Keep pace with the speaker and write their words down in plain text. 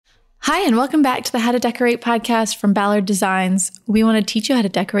Hi, and welcome back to the How to Decorate podcast from Ballard Designs. We want to teach you how to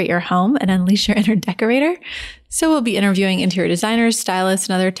decorate your home and unleash your inner decorator. So we'll be interviewing interior designers, stylists,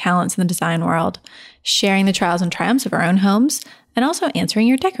 and other talents in the design world, sharing the trials and triumphs of our own homes, and also answering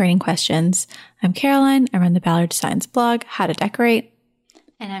your decorating questions. I'm Caroline. I run the Ballard Designs blog, How to Decorate.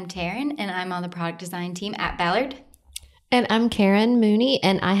 And I'm Taryn, and I'm on the product design team at Ballard. And I'm Karen Mooney,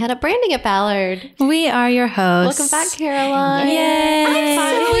 and I head up branding at Ballard. We are your hosts. Welcome back, Caroline. Yay! I'm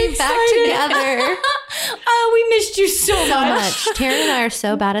finally back together. Oh, we missed you so much. Taryn and I are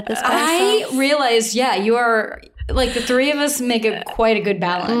so bad at this. I realized, you are like the three of us make quite a good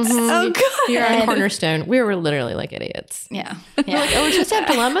balance. Mm-hmm. Oh, God. You're our cornerstone. We were literally like idiots. Yeah. We're like, we're supposed to have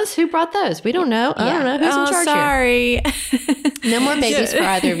dilemmas. Who brought those? We don't know. I don't know. Who's in charge sorry. here? No more babies for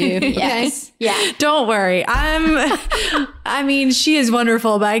either of you. Yes. Okay? Yeah. Don't worry. I mean, she is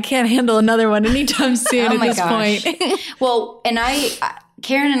wonderful, but I can't handle another one anytime soon at this point. Well, and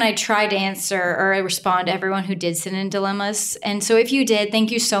Karen and I tried to answer or respond to everyone who did send in dilemmas. And so if you did,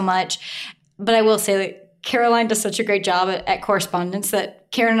 thank you so much. But I will say that Caroline does such a great job at correspondence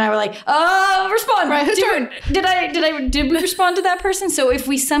that Karen and I were like, respond. Right, whose turn? Did we respond to that person? So if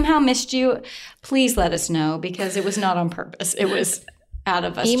we somehow missed you, please let us know because it was not on purpose. It was out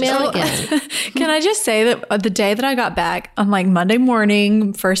of us. Email again. Can I just say that the day that I got back, on like Monday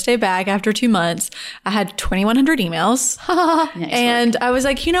morning, first day back after 2 months, I had 2,100 emails. And I was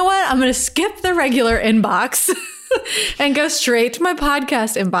like, you know what? I'm going to skip the regular inbox and go straight to my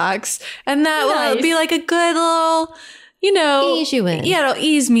podcast inbox. And that will be like a good little, ease you in. Yeah, it'll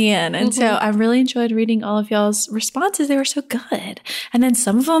ease me in. And so I really enjoyed reading all of y'all's responses. They were so good. And then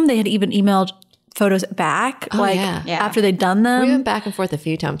some of them, they had even emailed photos back, after they'd done them. We went back and forth a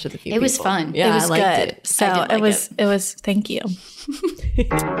few times with a few people. It was fun. Yeah, it was I liked good. It. So it was, thank you.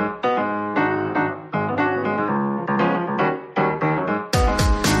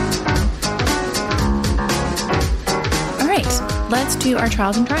 All right, let's do our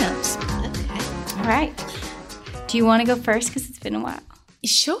trials and triumphs. Okay. All right. Do you want to go first? Because it's been a while.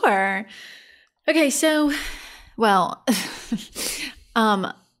 Sure. Okay, so,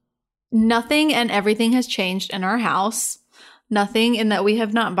 nothing and everything has changed in our house. Nothing in that we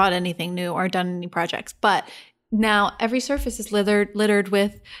have not bought anything new or done any projects. But now every surface is littered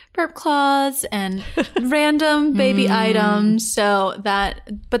with burp cloths and random baby items.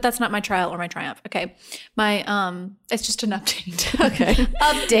 But that's not my trial or my triumph. Okay. It's just an update. Okay.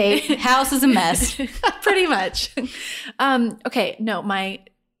 Update. House is a mess. Pretty much. Okay. No, my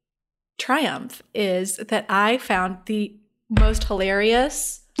triumph is that I found the most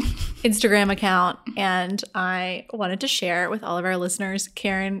hilarious Instagram account, and I wanted to share it with all of our listeners.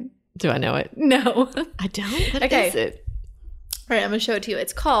 Karen. Do I know it? No. I don't? What is it? All right, I'm going to show it to you.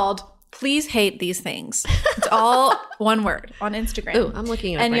 It's called Please Hate These Things. It's all one word on Instagram. Oh, I'm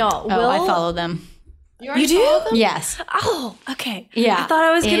looking at it. And y'all, I follow them. You do? Yes. Oh, okay. Yeah. I thought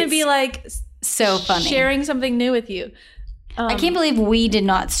I was going to be like so funny. Sharing something new with you. I can't believe we did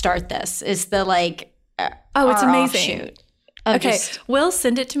not start this. It's the it's amazing. Offshoot. Okay, Will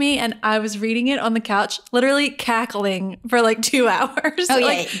sent it to me, and I was reading it on the couch, literally cackling for like 2 hours. Oh,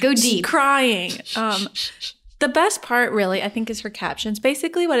 yeah, go deep. Crying. The best part, really, I think, is her captions.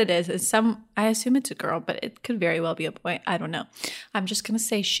 Basically what it is I assume it's a girl, but it could very well be a boy. I don't know. I'm just going to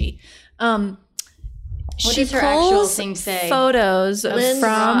say she. What she does her actual thing say? Photos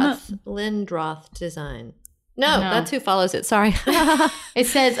from Lindroth Design. No, that's who follows it. Sorry. It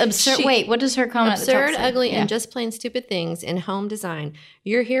says absurd. Wait, what does her comment? Absurd, ugly, and just plain stupid things in home design.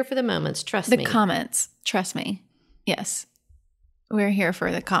 You're here for the moments. Trust me. The comments. Trust me. Yes. We're here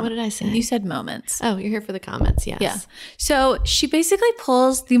for the comments. What did I say? You said moments. Oh, you're here for the comments. Yes. Yeah. So she basically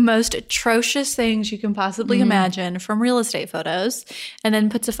pulls the most atrocious things you can possibly imagine from real estate photos and then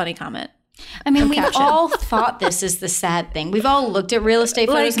puts a funny comment. I mean, we've all thought this is the sad thing. We've all looked at real estate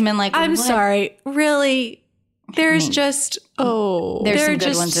photos and been like, I'm what? sorry. Really? There's there's some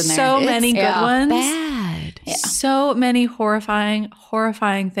good ones in there. So many good ones. Bad. Yeah. So many horrifying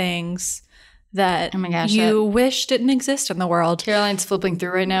things that you wish didn't exist in the world. Caroline's flipping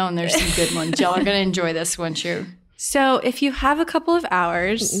through right now, and there's some good ones. Y'all are going to enjoy this one, too. So if you have a couple of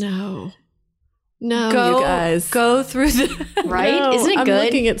hours. No, you guys. Go through the. Right? No, Isn't it good? I'm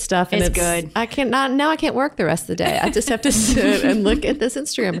looking at stuff and it's good. I can't work the rest of the day. I just have to sit and look at this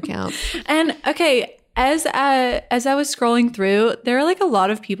Instagram account. And okay. As I was scrolling through, there are like a lot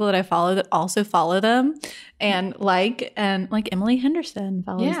of people that I follow that also follow them and like Emily Henderson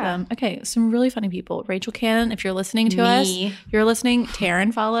follows them. Okay, some really funny people. Rachel Cannon, if you're listening to us, you're listening.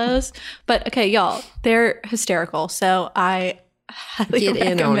 Taryn follows. But okay, y'all, they're hysterical. So I highly get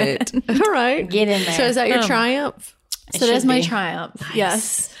in on it. All right, get in there. So is that your triumph? So that is my triumph. Nice.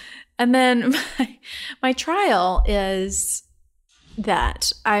 Yes. And then my trial is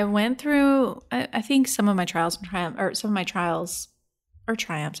that I went through, I think some of my trials or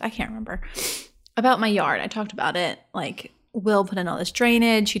triumphs, I can't remember, about my yard. I talked about it. Like, Will put in all this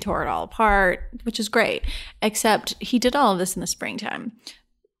drainage. He tore it all apart, which is great. Except he did all of this in the springtime.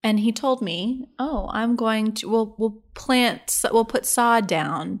 And he told me, we'll put sod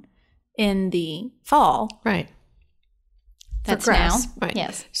down in the fall. Right. That's grass. now. Right.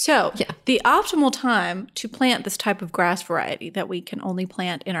 Yes. So the optimal time to plant this type of grass variety that we can only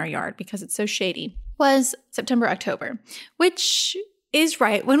plant in our yard because it's so shady was September, October, which is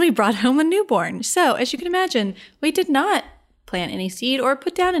right when we brought home a newborn. So as you can imagine, we did not plant any seed or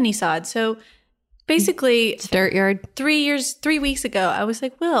put down any sod. So basically, It's dirt yard. 3 weeks ago, I was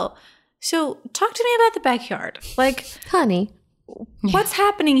like, Will, so talk to me about the backyard. Like, Honey. what's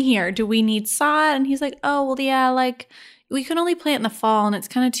happening here? Do we need sod? And he's like, oh, well, yeah, like we can only plant in the fall and it's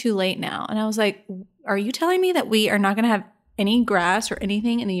kind of too late now. And I was like, are you telling me that we are not going to have any grass or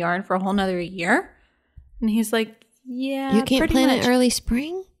anything in the yard for a whole nother year? And he's like, yeah, You can't pretty plant much. it early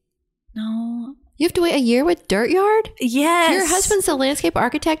spring? No. You have to wait a year with dirt yard? Yes. Your husband's a landscape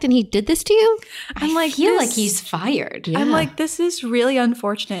architect and he did this to you? I'm like, I feel this- like he's fired. Yeah. I'm like, this is really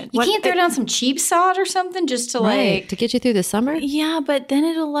unfortunate. You can't throw down some cheap sod or something just to Right. like. To get you through the summer? Yeah, but then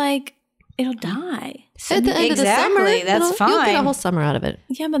it'll die. At the end of the Exactly, summer, that's You'll get a fine. whole summer out of it.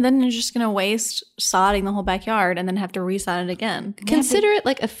 Yeah, but then you're just going to waste sodding the whole backyard and then have to re-sod it again. Consider it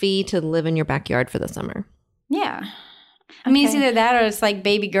like a fee to live in your backyard for the summer. Yeah. I mean, it's Okay. either that or it's like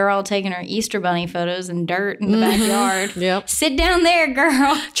baby girl taking her Easter bunny photos in dirt in the backyard. Yep. Sit down there,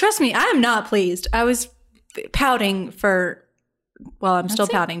 girl. Trust me, I am not pleased. I was pouting I'm still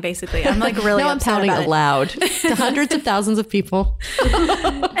pouting, basically. I'm like really Now I'm upset pouting about it. aloud to hundreds of thousands of people.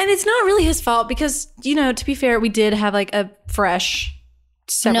 And it's not really his fault because, to be fair, we did have like a fresh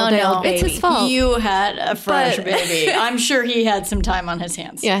several-day-old baby. It's his fault. You had a fresh But- baby. I'm sure he had some time on his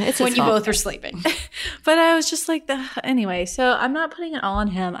hands. Yeah, it's his when you fault. both were sleeping. But I was just like, anyway, so I'm not putting it all on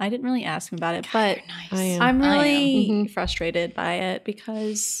him. I didn't really ask him about it, but I am. I'm I really frustrated by it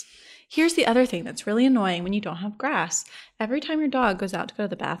because here's the other thing that's really annoying when you don't have grass. Every time your dog goes out to go to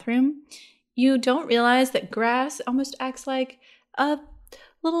the bathroom, you don't realize that grass almost acts like a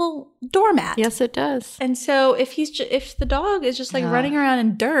little doormat. Yes, it does. And so if the dog is just like running around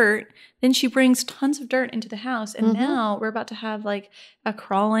in dirt, then she brings tons of dirt into the house. And now we're about to have like a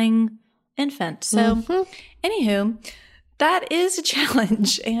crawling infant. So anywho, that is a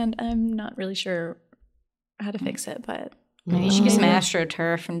challenge and I'm not really sure how to fix it, but Maybe you should get some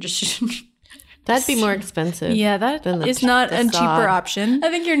AstroTurf and just. That'd be more expensive. yeah, that Then is not the a cheaper sod. option. I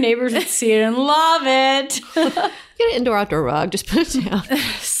think your neighbors would see it and love it. Get an indoor-outdoor rug. Just put it down.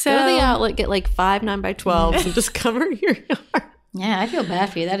 So Go to the outlet, get like 5 9x12s and just cover your yard. Yeah, I feel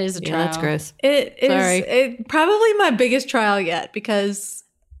bad for you. That is a trial. Yeah, that's gross. it is Sorry. probably my biggest trial yet because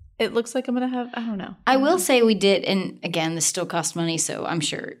it looks like I'm going to have, I don't know. I will say we did, and again, this still costs money, so I'm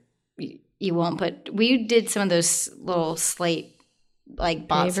sure you won't, but we did some of those little slate, like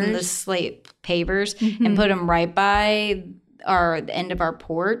bought some of those slate pavers and put them right by the end of our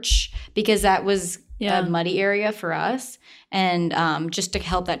porch because that was a muddy area for us. And just to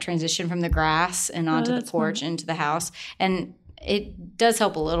help that transition from the grass and onto the porch into the house. And it does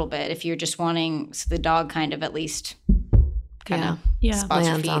help a little bit if you're just wanting so the dog kind of at least kind of spots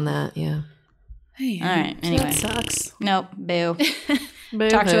your Lands feet. on that, yeah. All right. Anyway. That sucks. Nope. Boo. Boo-hoo.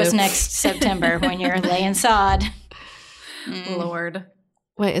 Talk to us next September when you're laying sod. Lord.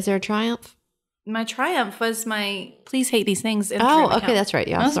 Wait, is there a triumph? My triumph was my please hate these things. Instagram Oh, okay, account. that's right.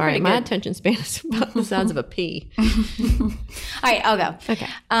 Yeah, That's sorry. pretty My good. attention span is about the sounds of a pea. All right, I'll go.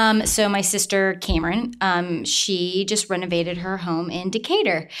 Okay. So my sister Cameron, she just renovated her home in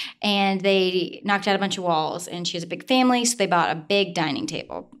Decatur, and they knocked out a bunch of walls. And she has a big family, so they bought a big dining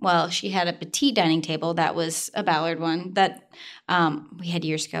table. Well, she had a petite dining table that was a Ballard one that we had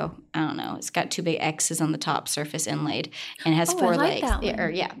years ago. I don't know. It's got 2 big X's on the top surface inlaid, and it has 4 I like legs. that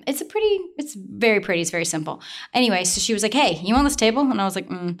one. Yeah, it's very pretty. It's very simple. Anyway, so she was like, "Hey, you want this table?" And I was like,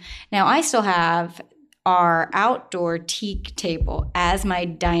 Now I still have our outdoor teak table as my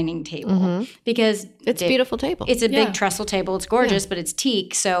dining table because It's a beautiful table. it's a big trestle table. It's gorgeous, but it's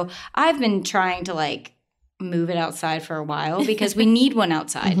teak. So I've been trying to like move it outside for a while because we need one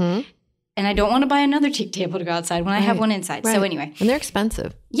outside. And I don't want to buy another teak table to go outside when I have one inside. So anyway, and they're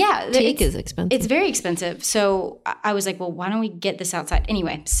expensive. yeah, Teak is expensive. it's very expensive. So I was like, well, why don't we get this outside?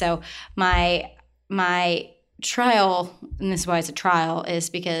 Anyway, so my trial, and this is why it's a trial, is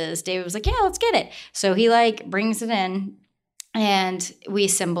because David was like, yeah, let's get it. So he like brings it in And we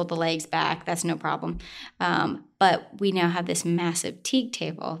assembled the legs back. That's no problem. But we now have this massive teak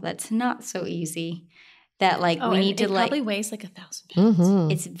table that's not so easy. That like we need to it like probably weighs like 1,000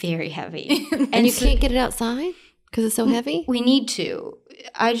 pounds. It's very heavy. And you can't get it outside because it's so heavy? We need to.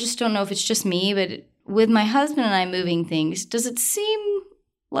 I just don't know if it's just me, but with my husband and I moving things, does it seem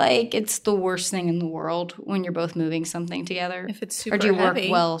like it's the worst thing in the world when you're both moving something together? If it's super or do you work heavy.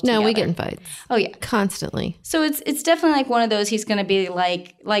 well together? No, we get in fights. Oh yeah, Constantly. so it's definitely like one of those. He's going to be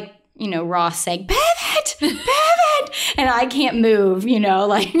like Ross saying pivot, and I can't move.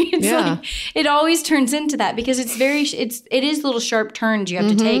 Like it's like it always turns into that because it is little sharp turns you have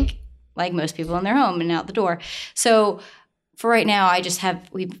to take, like most people in their home and out the door. So for right now,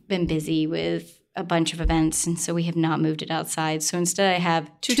 we've been busy with a bunch of events, and so we have not moved it outside. So instead I have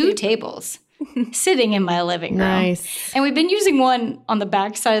two tables sitting in my living room. Nice. And we've been using one on the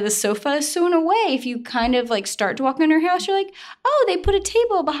back side of the sofa. So in a way, if you kind of like start to walk in our house, you're like, oh, they put a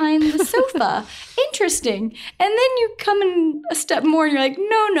table behind the sofa. Interesting. And then you come in a step more and you're like,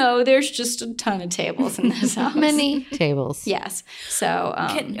 no, there's just a ton of tables in this house. Many tables. Yes. So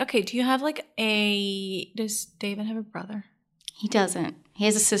do you have does David have a brother? he doesn't. He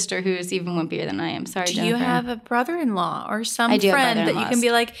has a sister who is even wimpier than I am. Sorry, Do Jennifer. you have a brother-in-law or some I do have friend that you brother-in-laws. can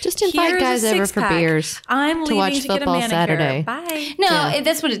be like, Just invite "Here's a guys over for six-pack. beers I'm to leaving watch to get a football manicure. Saturday." Bye. No, Yeah.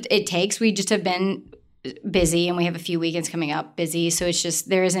 that's what it takes. We just have been busy and we have a few weekends coming up busy. So it's just,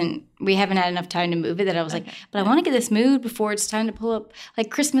 we haven't had enough time to move it that I was like, but I want to get this moved before it's time to pull up like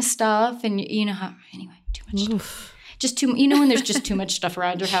Christmas stuff. And you know how, anyway, too much stuff. Just too, when there's just too much stuff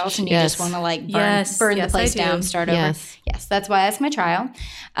around your house and you Yes. just want to like Yes. burn the Yes, place I do. down, start Yes. over. Yes, that's why that's my trial.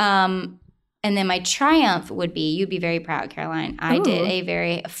 And then my triumph would be, you'd be very proud, Caroline. I did a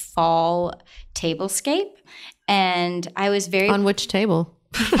very fall tablescape and I was very On which table?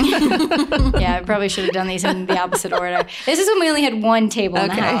 yeah, I probably should have done these in the opposite order. This is when we only had one table in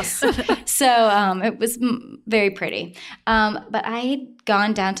the house. So it was very pretty. But I had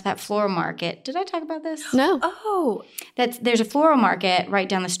gone down to that floral market. Did I talk about this? No. Oh, There's a floral market right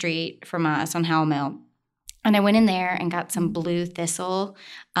down the street from us on Howell Mill. And I went in there and got some blue thistle.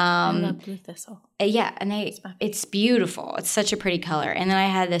 I love blue thistle. Yeah, and it's beautiful. It's such a pretty color. And then I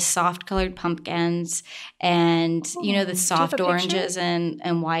had this soft colored pumpkins and, the soft oranges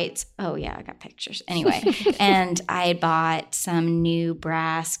and whites. Oh, yeah, I got pictures. Anyway, and I had bought some new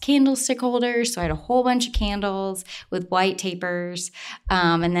brass candlestick holders. So I had a whole bunch of candles with white tapers.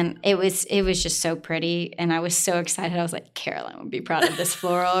 And then it was just so pretty. And I was so excited. I was like, Caroline would be proud of this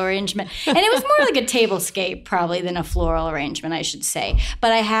floral arrangement. And it was more like a tablescape probably than a floral arrangement, I should say.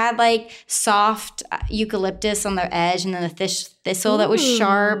 But I had like soft eucalyptus on the edge and then the thistle that was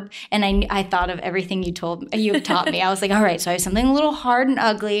sharp. And I thought of everything you have taught me. I was like, all right, so I have something a little hard and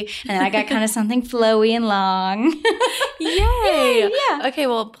ugly, and then I got kind of something flowy and long. Yay! Yeah. Okay,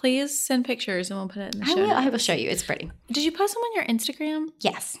 well, please send pictures and we'll put it in the show. I will show you. It's pretty. Did you post them on your Instagram?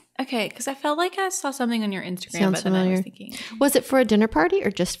 Yes. Okay, because I felt like I saw something on your Instagram, Sounds but then I was familiar. thinking, Was it for a dinner party or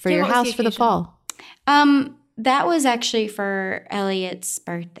just for your what was house the for the occasion? fall? That was actually for Elliot's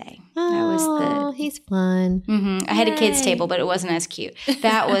birthday. That was Oh, he's fun. I had a kids table, but it wasn't as cute.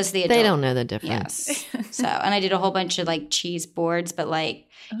 That was the adult. They don't know the difference. Yes. So, and I did a whole bunch of like cheese boards, but like,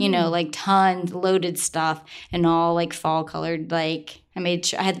 like tons, loaded stuff and all like fall colored. Like I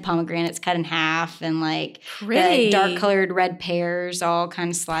had the pomegranates cut in half and like Pretty. the dark colored red pears all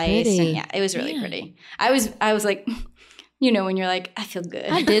kind of sliced. Pretty. And yeah, it was really pretty. I was like, when you're like, I feel good.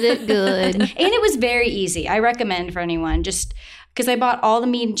 I did it good. And it was very easy. I recommend for anyone just because I bought all the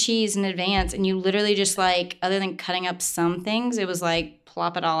meat and cheese in advance and you literally just like, other than cutting up some things, it was like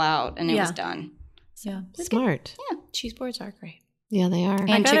plop it all out and it was done. yeah, Smart. cheese boards are great. Yeah, they are.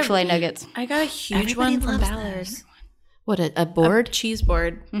 And Chick-fil-A nuggets. I got a huge Everybody one from loves Ballard. those. What, a board? A cheese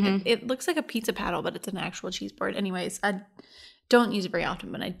board. It looks like a pizza paddle, but it's an actual cheese board. Anyways, I don't use it very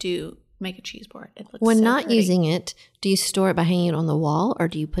often, but I do make a cheese board. It looks When so not pretty. using it, do you store it by hanging it on the wall or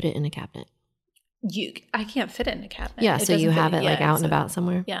do you put it in a cabinet? I can't fit it in a cabinet. Yeah, so you doesn't have fit- it like out and so- about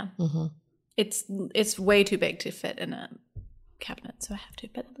somewhere? Yeah, Mm-hmm. it's way too big to fit in a cabinet, so I have to.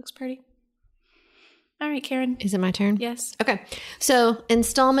 But it looks pretty. All right, Karen. Is it my turn? Yes. Okay. So,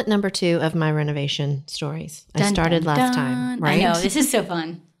 installment number 2 of my renovation stories. I Dun, started dun, last dun. time, right? I know. This is so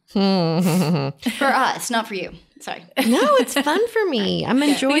fun. no, For us, not for you. Sorry. it's fun for me. I'm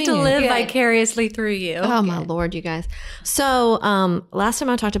enjoying We get to it. live Good. vicariously through you. Oh my Lord, you guys. So last time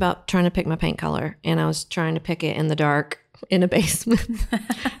I talked about trying to pick my paint color and I was trying to pick it in the dark in a basement.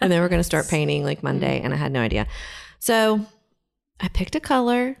 And then we're going to start painting like Monday and I had no idea. So I picked a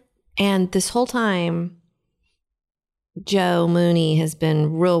color and this whole time Joe Mooney has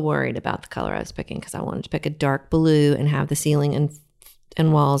been real worried about the color I was picking because I wanted to pick a dark blue and have the ceiling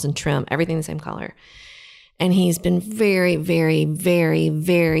and walls and trim, everything the same color. And he's been very, very, very,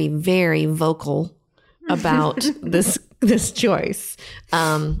 very, very vocal about this choice.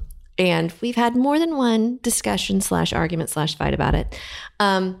 And we've had more than one discussion / argument / fight about it.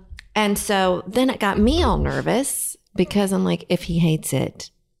 And so then it got me all nervous because I'm like, if he hates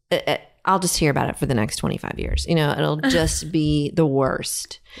it, I'll just hear about it for the next 25 years. You know, it'll just be the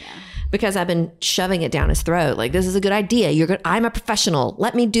worst. Yeah. Because I've been shoving it down his throat. Like, this is a good idea. You're good. I'm a professional.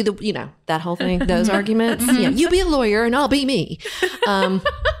 Let me do that whole thing, those arguments. Yeah, you be a lawyer and I'll be me.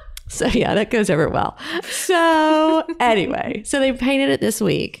 So yeah, that goes over well. So anyway, so they painted it this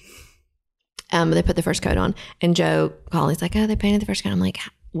week. They put the first coat on, and Joe called. He's like, "Oh, they painted the first coat." I'm like,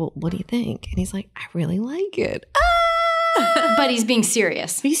 "Well, what do you think?" And he's like, "I really like it." But he's being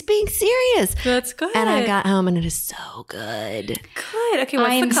serious. He's being serious. That's good. And I got home, and it is so good. Good. Okay, what's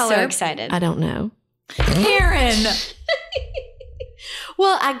I'm the color? so excited. I don't know. Karen.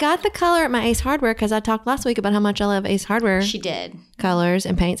 Well, I got the color at my Ace Hardware because I talked last week about how much I love Ace Hardware. She did. Colors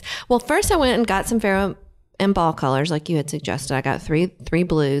and paints. Well, first I went and got some Faro and ball colors like you had suggested. I got three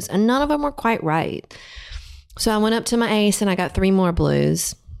blues, and none of them were quite right. So I went up to my Ace and I got 3 more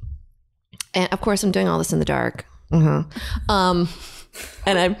blues. And of course, I'm doing all this in the dark. And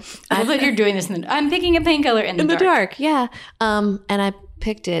I love that you're doing this I'm picking a paint color in the dark. Yeah. And I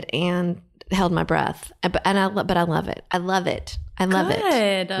picked it and held my breath. But I love it. I love it. I love it.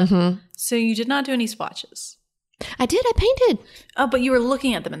 Good. Mm-hmm. So you did not do any swatches. I did. I painted. Oh, but you were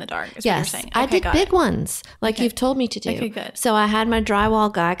looking at them in the dark, is what you're saying. Okay, I did big ones, like you've told me to do. Okay, good. So I had my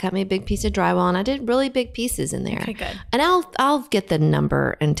drywall guy cut me a big piece of drywall, and I did really big pieces in there. Okay, good. And I'll get the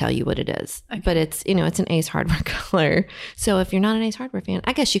number and tell you what it is. Okay. But it's it's an Ace Hardware color. So if you're not an Ace Hardware fan,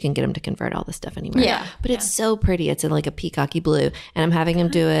 I guess you can get them to convert all this stuff anywhere. Yeah. But it's so pretty. It's like a peacocky blue, and I'm having him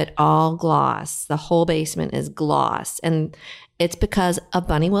do it all gloss. The whole basement is gloss, and it's because of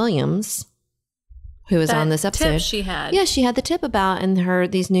Bunny Williams, who was on this episode. Tip she had. Yeah, she had the tip about in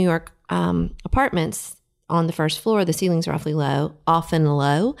these New York apartments on the first floor, the ceilings are often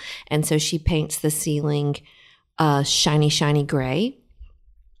low. And so she paints the ceiling shiny, shiny gray.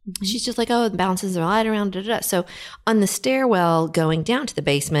 Mm-hmm. She's just like, oh, it bounces the light around. Da, da, da. So on the stairwell going down to the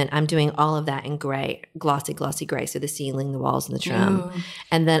basement, I'm doing all of that in gray, glossy, glossy gray. So the ceiling, the walls, and the trim. Ooh,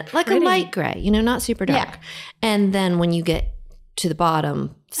 and then like a light gray, not super dark. Yeah. And then when you get to the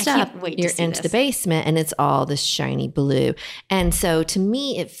bottom step, you're into the basement, and it's all this shiny blue. And so to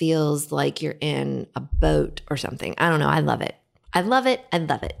me, it feels like you're in a boat or something. I don't know. I love it. I love it. I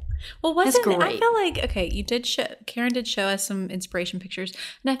love it. Well, I feel like, you did Karen did show us some inspiration pictures,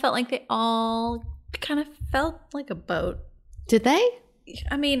 and I felt like they all kind of felt like a boat. Did they?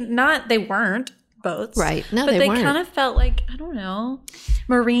 I mean, they weren't boats. Right. No, but they weren't. Kind of felt like, I don't know,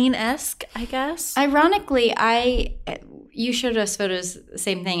 marine-esque, I guess. Ironically, you showed us photos,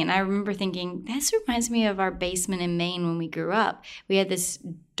 same thing, and I remember thinking, this reminds me of our basement in Maine when we grew up. We had this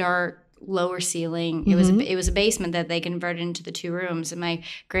dark lower ceiling. Mm-hmm. It was a basement that they converted into the 2 rooms, and my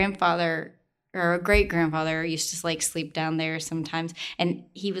grandfather or great-grandfather used to like sleep down there sometimes, and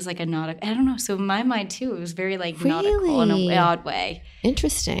he was like a nautical. I don't know. So in my mind too, it was very like nautical in an odd way.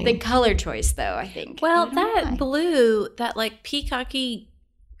 Interesting. The color choice, though, I think. Well, that blue, that like peacocky,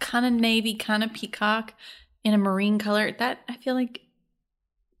 kind of navy, kind of peacock in a marine color, that I feel like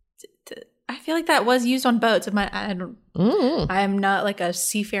that was used on boats. I'm not like a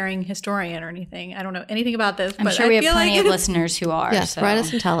seafaring historian or anything. I don't know anything about this. I'm sure we have plenty of listeners who are. Yes, write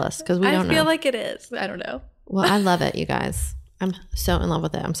us and tell us, because we don't know. I feel like it is. I don't know. Well, I love it, you guys. I'm so in love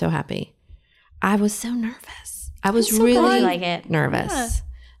with it. I'm so happy. I was so nervous. I was really like it. Nervous. Yeah.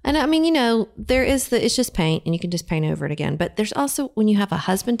 And I mean, there is it's just paint, and you can just paint over it again. But there's also when you have a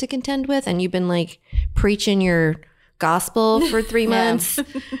husband to contend with, and you've been like preaching your gospel for 3 months,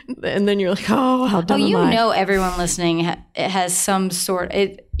 and then you're like, oh, how dumb am I? Everyone listening has some sort.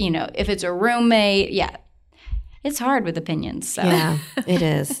 If it's a roommate, it's hard with opinions. So. Yeah, it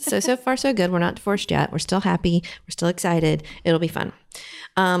is. So far so good. We're not divorced yet. We're still happy. We're still excited. It'll be fun.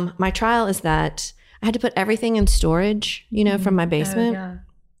 My trial is that I had to put everything in storage, from my basement. Yeah.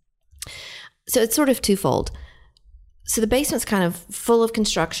 So it's sort of twofold. So the basement's kind of full of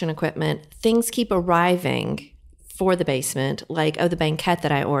construction equipment. Things keep arriving for the basement, like, the banquette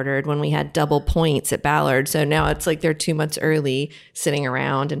that I ordered when we had double points at Ballard. So now it's like they're 2 months early sitting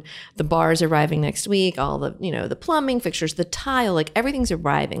around, and the bar's arriving next week. All the, the plumbing fixtures, the tile, like everything's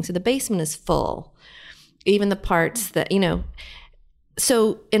arriving. So the basement is full. Even the parts that,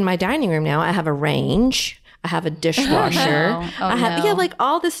 So in my dining room now, I have a range. I have a dishwasher. No. Like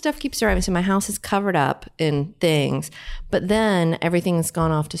all this stuff keeps arriving. So my house is covered up in things, but then everything's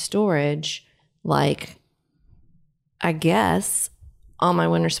gone off to storage. Like, I guess all my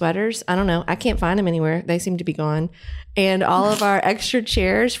winter sweaters. I don't know. I can't find them anywhere. They seem to be gone. And all of our extra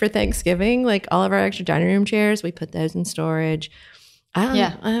chairs for Thanksgiving, like all of our extra dining room chairs, we put those in storage.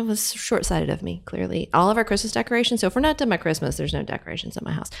 I was short-sighted of me, clearly. All of our Christmas decorations. So if we're not done by Christmas, there's no decorations at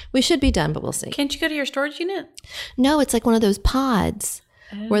my house. We should be done, but we'll see. Can't you go to your storage unit? No, it's like one of those pods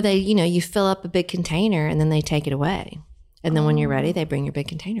where they, you fill up a big container and then they take it away. And then when you're ready, they bring your big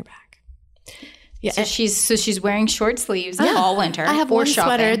container back. Yeah. So she's wearing short sleeves all winter. I have one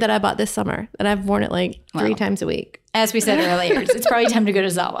sweater that I bought this summer and I've worn it like 3 times a week. As we said earlier, it's probably time to go to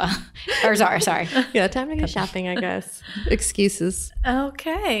Zawa. Or Zara, sorry. Yeah, time to go shopping, I guess. Excuses.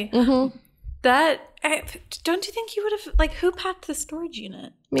 Okay. Mm-hmm. Don't you think you would have, like, who packed the storage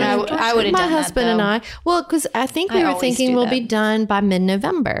unit? I would have done that, my husband and I. Well, because I think we were thinking we'll be done by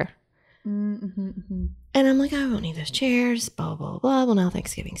mid-November. Mm-hmm. And I'm like, I won't need those chairs, blah, blah, blah. Well, now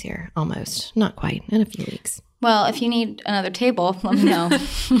Thanksgiving's here. Almost. Not quite. In a few weeks. Well, if you need another table, let me know.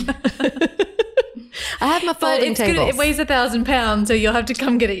 I have my folding tables. It weighs 1,000 pounds, so you'll have to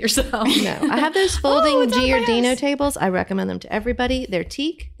come get it yourself. No, I have those folding Giardino tables. I recommend them to everybody. They're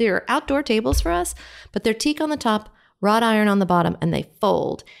teak. They're outdoor tables for us, but they're teak on the top, wrought iron on the bottom, and they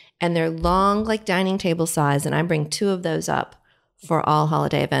fold. And they're long, like dining table size. And I bring 2 of those up for all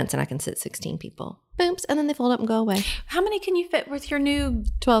holiday events, and I can sit 16 people. Booms, and then they fold up and go away. How many can you fit with your new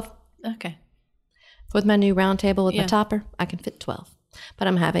 12. Okay. With my new round table with my topper, I can fit 12. But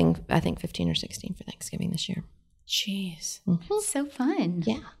I'm having, I think, 15 or 16 for Thanksgiving this year. Jeez. Mm-hmm. So fun.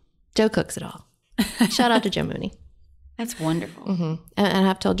 Yeah. Joe cooks it all. Shout out to Joe Mooney. That's wonderful. Mm-hmm. And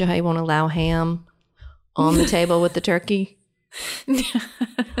I've told you how you won't allow ham on the table with the turkey.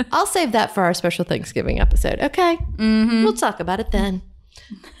 I'll save that for our special Thanksgiving episode. Okay. Mm-hmm. We'll talk about it then.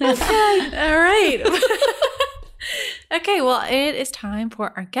 Okay. All right. Okay, well, it is time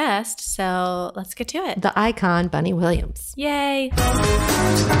for our guest, so let's get to it. The icon, Bunny Williams. Yay.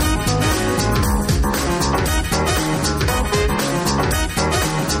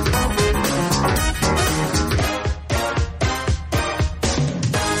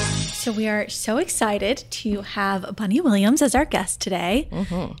 So we are so excited to have Bunny Williams as our guest today.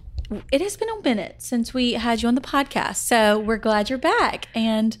 Mm-hmm. It has been a minute since we had you on the podcast, so we're glad you're back,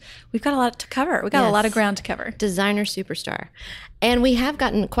 and we've got a lot to cover. We've got a lot of ground to cover. Designer superstar. And we have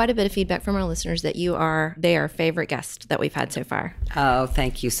gotten quite a bit of feedback from our listeners that they are favorite guest that we've had so far. Oh,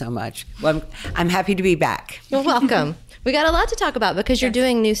 thank you so much. Well, I'm happy to be back. Well, welcome. We got a lot to talk about because you're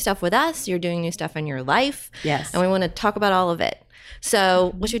doing new stuff with us. You're doing new stuff in your life. Yes. And we want to talk about all of it.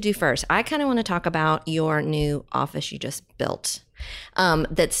 So what should we do first? I kind of want to talk about your new office you just built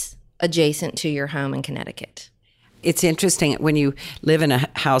that's adjacent to your home in Connecticut. It's interesting when you live in a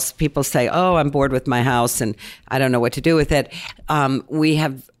house, people say, oh, I'm bored with my house and I don't know what to do with it. We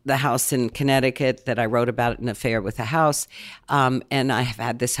have the house in Connecticut that I wrote about, An Affair with a House. And I have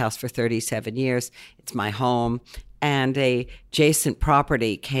had this house for 37 years. It's my home. And a adjacent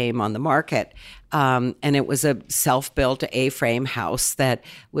property came on the market. And it was a self-built A-frame house that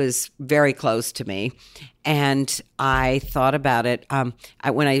was very close to me. And I thought about it.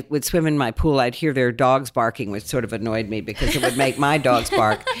 When I would swim in my pool, I'd hear their dogs barking, which sort of annoyed me because it would make my dogs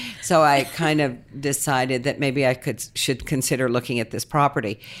bark. So I kind of decided that maybe I should consider looking at this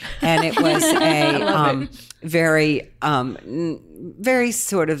property. And it was a very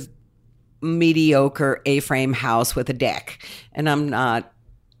sort of mediocre A-frame house with a deck. And I'm not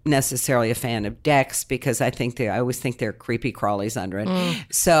necessarily a fan of decks because I always think there are creepy crawlies under it.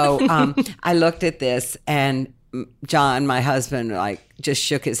 So I looked at this and John, my husband, just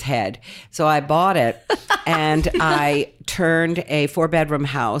shook his head. So I bought it and I turned a 4-bedroom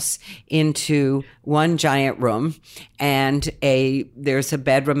house into one giant room, and there's a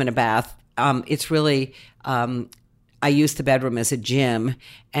bedroom and a bath. It's really I used the bedroom as a gym,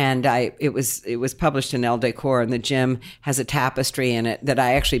 and it was published in Elle Decor, and the gym has a tapestry in it that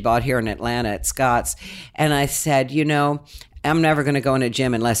I actually bought here in Atlanta at Scott's. And I said, I'm never going to go in a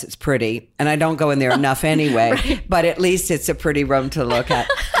gym unless it's pretty, and I don't go in there enough anyway. Right. But at least it's a pretty room to look at.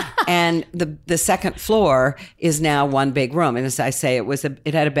 And the second floor is now one big room. And as I say,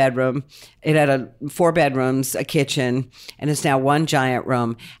 it had a bedroom, it had 4 bedrooms, a kitchen, and it's now one giant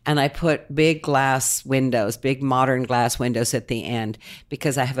room. And I put big glass windows, big modern glass windows at the end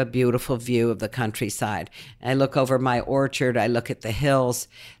because I have a beautiful view of the countryside. I look over my orchard, I look at the hills.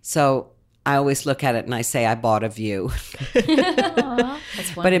 So I always look at it and I say, I bought a view.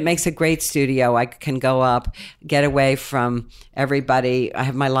 That's But it makes a great studio. I can go up, get away from everybody. I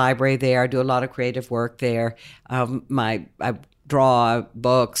have my library there. I do a lot of creative work there. I draw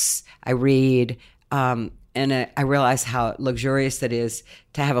books. I read. And I realize how luxurious it is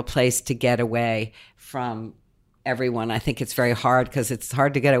to have a place to get away from everyone. I think it's very hard because it's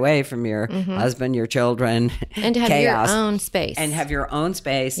hard to get away from your husband, your children, and to have chaos. your own space. And have your own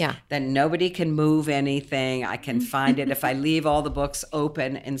space. Yeah. Then nobody can move anything. I can find it. If I leave all the books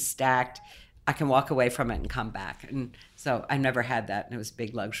open and stacked, I can walk away from it and come back. And so I never had that, and it was a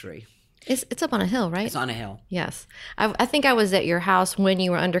big luxury. It's up on a hill, right? It's on a hill. Yes. I think I was at your house when you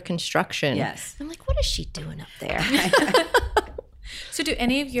were under construction. Yes. I'm like, what is she doing up there? So do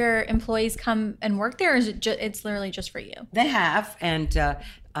any of your employees come and work there, or is it it's literally just for you? They have, and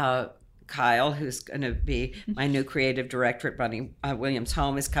Kyle, who's going to be my new creative director at Bunny Williams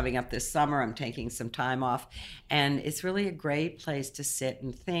Home, is coming up this summer. I'm taking some time off, and it's really a great place to sit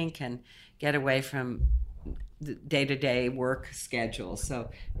and think and get away from the day-to-day work schedule.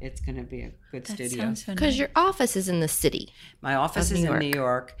 So it's going to be a good studio. Sounds so Because nice. your office is in the city. My office Of is New in York. New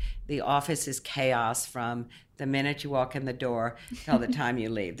York. The office is chaos from the minute you walk in the door till the time you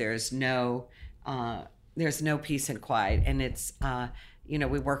leave. There's no peace and quiet, and it's we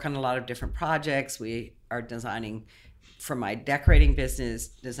work on a lot of different projects. We are designing for my decorating business,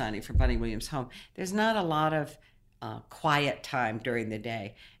 designing for Bunny Williams Home. There's not a lot of quiet time during the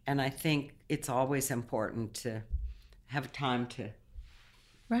day, and I think it's always important to have time to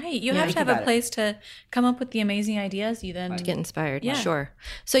Right. You have think to have a about it. place to come up with the amazing ideas you then Get inspired. Yeah. Sure.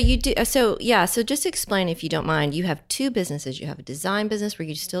 So you do. So just explain, if you don't mind. You have two businesses. You have a design business where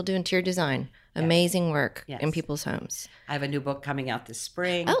you still do interior design, amazing work Yes. in people's homes. I have a new book coming out this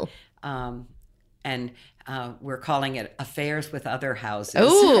spring. Oh. And we're calling it Affairs with Other Houses.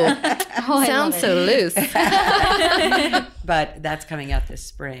 Oh, I sounds love so loose. But that's coming out this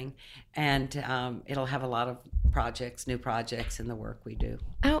spring. And it'll have a lot of new projects in the work we do.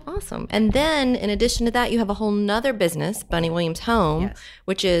 Oh, awesome. And then in addition to that, you have a whole nother business, Bunny Williams Home, Yes.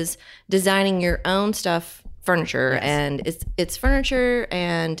 which is designing your own stuff, furniture. Yes. And it's furniture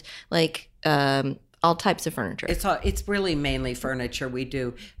and like all types of furniture. It's really mainly furniture. We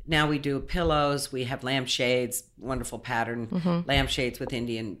do pillows. We have lampshades, wonderful pattern lampshades with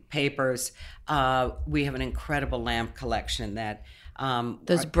Indian papers. We have an incredible lamp collection that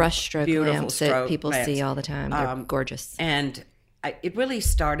Those brushstroke beautiful lamps that stroke people see lamps. all the time. They're gorgeous. And it really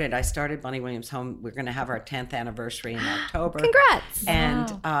started. I started Bunny Williams Home. We're going to have our 10th anniversary in October. Congrats.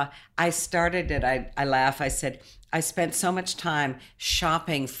 And I started it. I laugh. I said, I spent so much time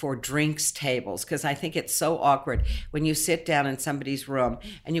shopping for drinks tables because I think it's so awkward when you sit down in somebody's room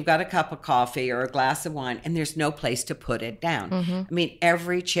and you've got a cup of coffee or a glass of wine and there's no place to put it down. I mean,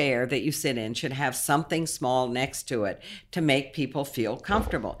 every chair that you sit in should have something small next to it to make people feel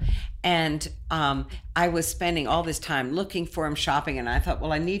comfortable. And I was spending all this time looking for them, shopping, and I thought,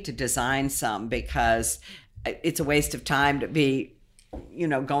 well, I need to design some because it's a waste of time to be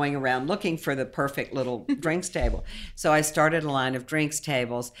going around looking for the perfect little drinks table. So I started a line of drinks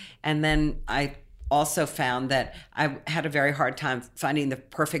tables. And then I also found that I had a very hard time finding the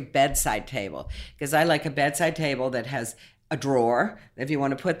perfect bedside table because I like a bedside table that has a drawer if you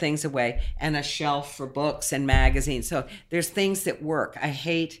want to put things away and a shelf for books and magazines. So there's things that work. I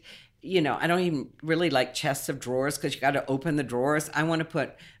hate, I don't even really like chests of drawers because you got to open the drawers. I want to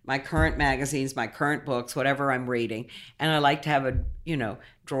put my current magazines, my current books, whatever I'm reading. And I like to have a,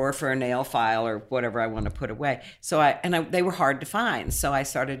 drawer for a nail file or whatever I want to put away. So they were hard to find. So I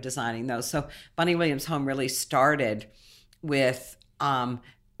started designing those. So Bunny Williams Home really started with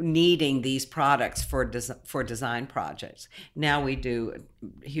needing these products for design projects. Now we do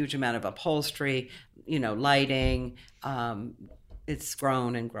a huge amount of upholstery, lighting. It's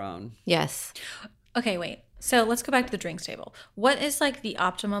grown and grown. Yes. Okay, wait. So let's go back to the drinks table. What is like the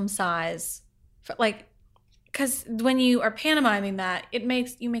optimum size for because when you are pantomiming that, it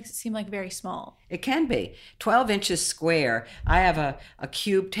makes it seem like very small. It can be 12 inches square. I have a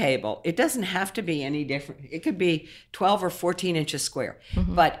cube table. It doesn't have to be any different. It could be 12 or 14 inches square,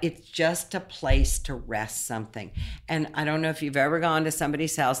 but it's just a place to rest something. And I don't know if you've ever gone to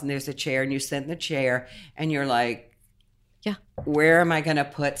somebody's house and there's a chair and you sit in the chair and you're like, Yeah. where am I going to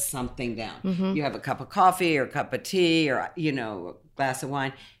put something down? You have a cup of coffee or a cup of tea or, a glass of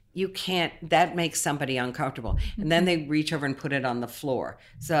wine. You can't, that makes somebody uncomfortable. And then they reach over and put it on the floor.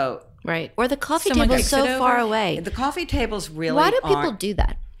 So Right. Or the coffee Someone table's kicks it so far over. away. the coffee tables really Why do people aren't- do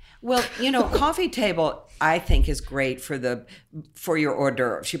that? Well, coffee table I think is great for your hors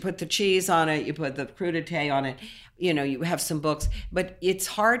d'oeuvres. You put the cheese on it, you put the crudité on it, you have some books, but it's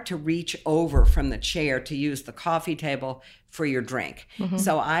hard to reach over from the chair to use the coffee table for your drink.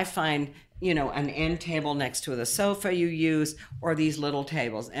 So I find an end table next to the sofa you use, or these little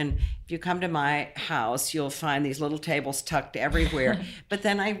tables. And if you come to my house, you'll find these little tables tucked everywhere. But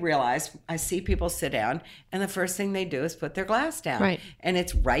then I see people sit down, and the first thing they do is put their glass down. Right. And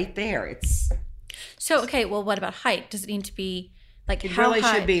it's right there. So, okay, well, what about height? Does it need to be like It how really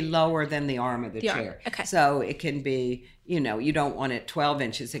high? should be lower than the arm of the arm. chair. Okay. So it can be, you don't want it 12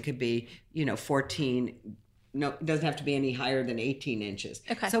 inches. It could be, 14. No, it doesn't have to be any higher than 18 inches.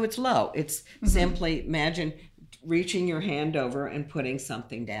 Okay. So it's low. It's simply imagine reaching your hand over and putting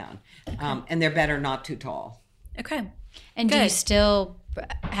something down. And they're better not too tall. Okay. And do Good. you still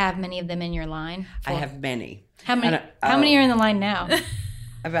have many of them in your line? I have many. How many? How many are in the line now?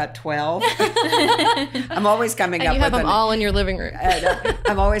 About 12. I'm always coming And up you have with them all in your living room.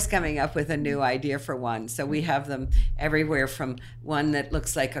 I'm always coming up with a new idea for one. So we have them everywhere from one that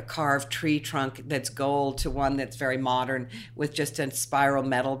looks like a carved tree trunk that's gold to one that's very modern with just a spiral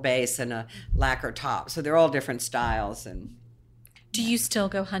metal base and a lacquer top. So they're all different styles. And Do you still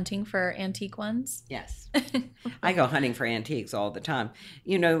go hunting for antique ones? yes, I go hunting for antiques all the time.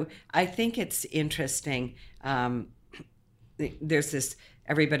 I think it's interesting. There's this,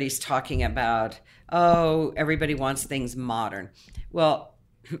 everybody's talking about, everybody wants things modern. Well,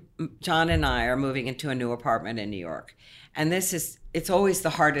 John and I are moving into a new apartment in New York. And it's always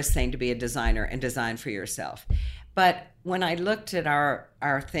the hardest thing to be a designer and design for yourself. But when I looked at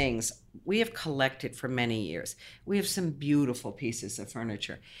our things, we have collected for many years. We have some beautiful pieces of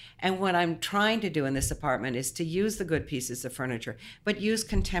furniture. And what I'm trying to do in this apartment is to use the good pieces of furniture, but use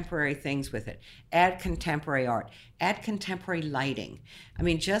contemporary things with it. Add contemporary art, add contemporary lighting. I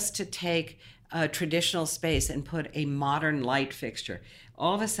mean, just to take a traditional space and put a modern light fixture,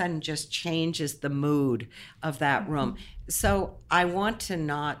 all of a sudden just changes the mood of that room. So I want to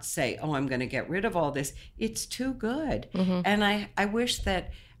not say, I'm going to get rid of all this. It's too good. And I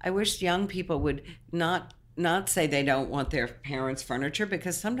wish young people would not say they don't want their parents' furniture,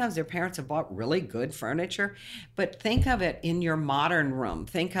 because sometimes their parents have bought really good furniture. But think of it in your modern room.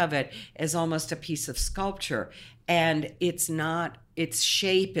 Think of it as almost a piece of sculpture. And it's its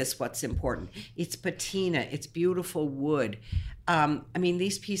shape is what's important. It's patina. It's beautiful wood.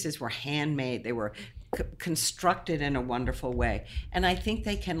 These pieces were handmade. They were constructed in a wonderful way. And I think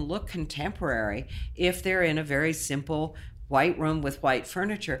they can look contemporary if they're in a very simple white room with white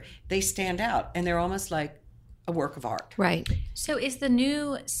furniture. They stand out, and they're almost like a work of art. Right. So is the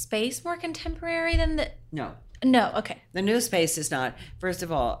new space more contemporary than the... No. No, okay. The new space is not. First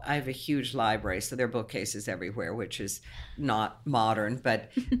of all, I have a huge library, so there are bookcases everywhere, which is not modern, but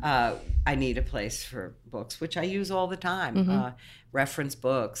I need a place for books, which I use all the time. Reference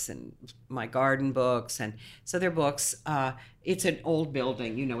books and my garden books. And so they're books. It's an old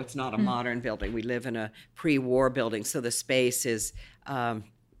building. It's not a modern building. We live in a pre-war building, so the space is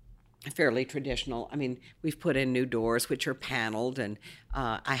fairly traditional. I mean, we've put in new doors, which are paneled, and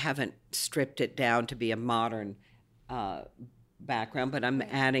I haven't stripped it down to be a modern background, but I'm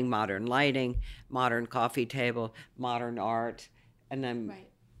adding modern lighting, modern coffee table, modern art, and I'm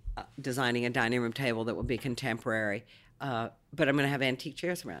designing a dining room table that will be contemporary. But I'm going to have antique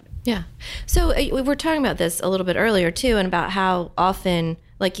chairs around it. Yeah. So we were talking about this a little bit earlier, too, and about how often,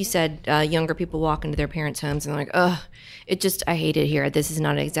 like you said, younger people walk into their parents' homes and they're like, I hate it here. This is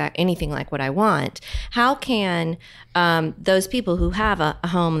not anything like what I want. How can those people who have a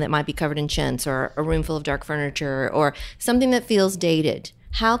home that might be covered in chintz, or a room full of dark furniture, or something that feels dated,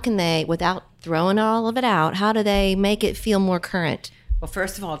 how can they, without throwing all of it out, how do they make it feel more current? Well,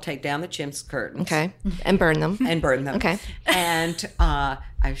 first of all, take down the chintz curtains. Okay. And burn them. Okay. And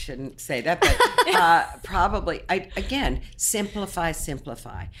I shouldn't say that, but probably,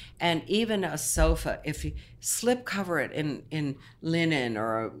 simplify. And even a sofa, if you slip cover it in linen,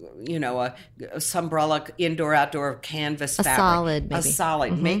 or, a Sunbrella indoor-outdoor canvas fabric. Solid, maybe. A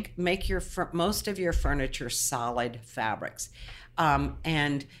solid. Make your most of your furniture solid fabrics.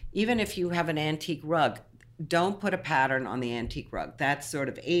 And even if you have an antique rug, don't put a pattern on the antique rug. That's sort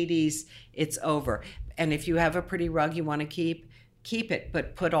of 80s. It's over. And if you have a pretty rug you want to keep it,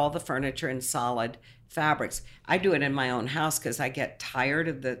 but put all the furniture in solid fabrics. I do it in my own house because I get tired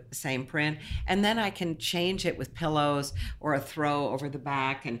of the same print. And then I can change it with pillows or a throw over the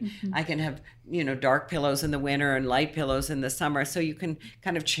back. And I can have, dark pillows in the winter and light pillows in the summer. So you can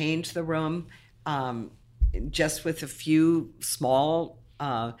kind of change the room just with a few small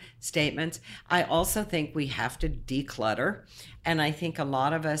statements. I also think we have to declutter. And I think a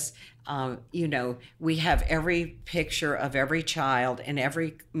lot of us, we have every picture of every child in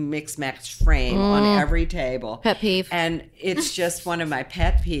every mixed match frame on every table. Pet peeve. And it's just one of my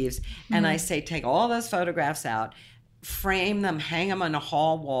pet peeves. And I say, take all those photographs out, frame them, hang them on a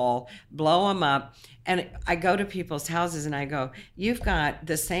hall wall, blow them up. And I go to people's houses and I go, you've got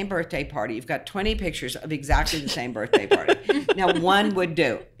the same birthday party. You've got 20 pictures of exactly the same birthday party. Now, one would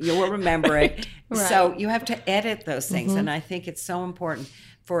do. You will remember it. Right. So you have to edit those things. And I think it's so important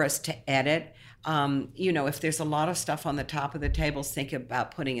for us to edit. If there's a lot of stuff on the top of the tables, think about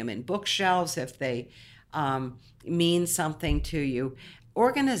putting them in bookshelves if they mean something to you.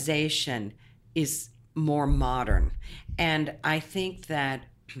 Organization is more modern. And I think that,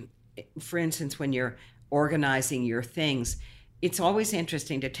 for instance, when you're organizing your things, it's always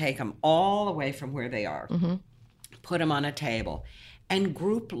interesting to take them all away from where they are, put them on a table, and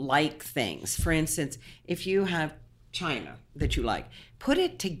group like things. For instance, if you have china that you like, put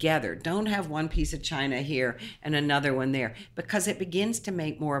it together. Don't have one piece of china here and another one there, because it begins to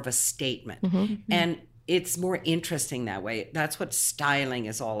make more of a statement. And it's more interesting that way. That's what styling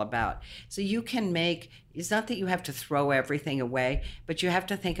is all about. So you can it's not that you have to throw everything away, but you have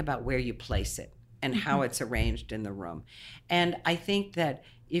to think about where you place it and how it's arranged in the room. And I think that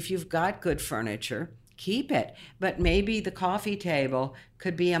if you've got good furniture, keep it. But maybe the coffee table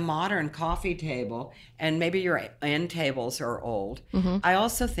could be a modern coffee table, and maybe your end tables are old. I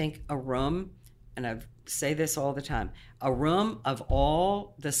also think a room, and I say this all the time, a room of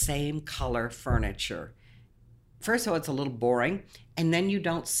all the same color furniture. First of all, it's a little boring, and then you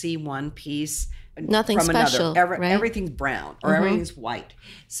don't see one piece Nothing from special, another. right? Everything's brown or everything's white.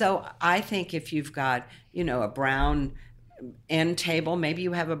 So I think if you've got, a brown end table, maybe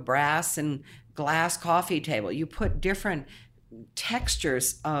you have a brass and glass coffee table. You put different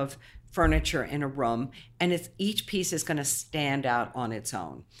textures of furniture in a room, and each piece is going to stand out on its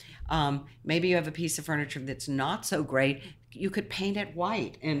own. Maybe you have a piece of furniture that's not so great. You could paint it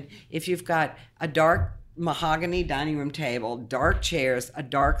white. And if you've got a dark mahogany dining room table, dark chairs, a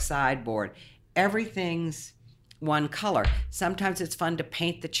dark sideboard, everything's one color. Sometimes it's fun to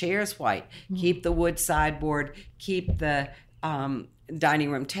paint the chairs white, keep the wood sideboard, keep the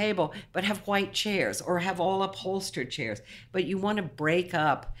dining room table, but have white chairs or have all upholstered chairs. But you want to break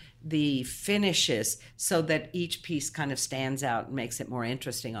up the finishes so that each piece kind of stands out and makes it more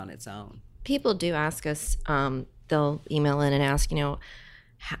interesting on its own. People do ask us, they'll email in and ask,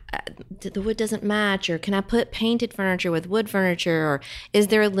 the wood doesn't match, or can I put painted furniture with wood furniture, or is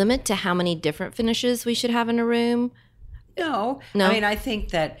there a limit to how many different finishes we should have in a room? No. I mean, I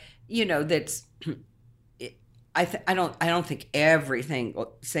think that, that's, I don't think every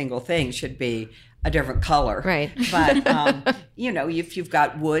single thing should be a different color. Right. But, if you've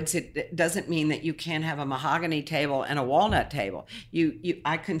got woods, it doesn't mean that you can't have a mahogany table and a walnut table.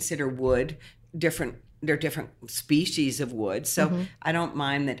 I consider wood different. They're different species of wood. So I don't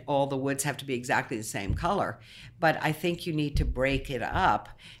mind that all the woods have to be exactly the same color. But I think you need to break it up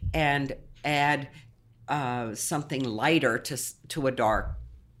and add something lighter to a dark,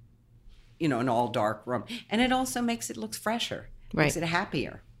 an all dark room. And it also makes it look fresher, makes it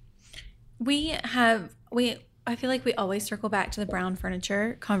happier. I feel like we always circle back to the brown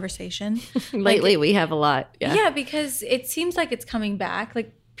furniture conversation. Lately, we have a lot. Yeah, because it seems like it's coming back.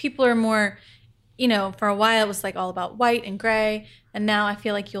 Like people are more, for a while it was like all about white and gray, and now I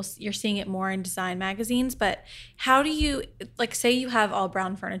feel like you're seeing it more in design magazines. But how do you, like, say you have all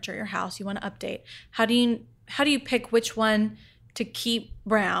brown furniture at your house, you want to update? How do you pick which one to keep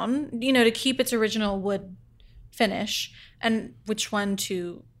brown, to keep its original wood finish, and which one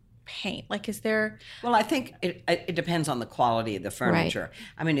to paint? Like, is there? Well, I think it depends on the quality of the furniture.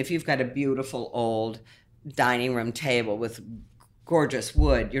 Right. I mean, if you've got a beautiful old dining room table with gorgeous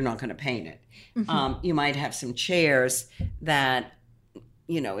wood, you're not going to paint it. You might have some chairs that,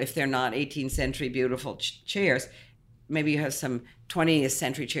 if they're not 18th century beautiful chairs, maybe you have some 20th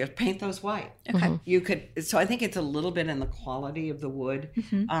century chairs, paint those white. Okay. You could, so I think it's a little bit in the quality of the wood.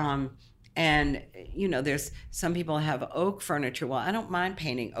 And, there's some people have oak furniture. Well, I don't mind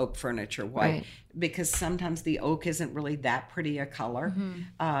painting oak furniture white because sometimes the oak isn't really that pretty a color.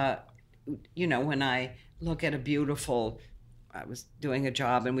 When I look at I was doing a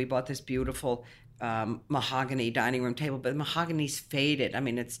job and we bought this beautiful mahogany dining room table, but the mahogany's faded. I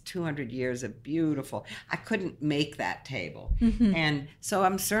mean, it's 200 years of beautiful. I couldn't make that table. And so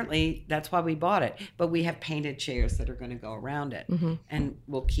that's why we bought it. But we have painted chairs that are going to go around it and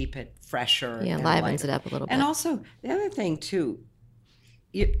we'll keep it fresher. Yeah, livens it up a little bit. And also, the other thing too,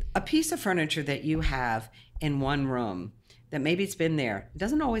 a piece of furniture that you have in one room that maybe it's been there. It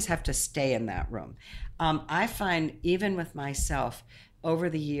doesn't always have to stay in that room. I find even with myself, over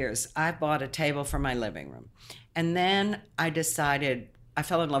the years, I bought a table for my living room. And then I decided, I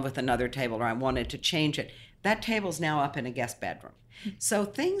fell in love with another table, or I wanted to change it. That table's now up in a guest bedroom. So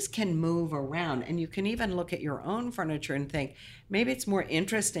things can move around, and you can even look at your own furniture and think, maybe it's more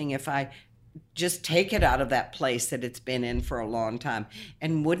interesting if I just take it out of that place that it's been in for a long time.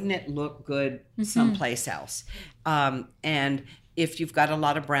 And wouldn't it look good someplace else? And if you've got a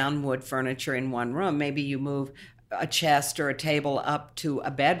lot of brown wood furniture in one room, maybe you move a chest or a table up to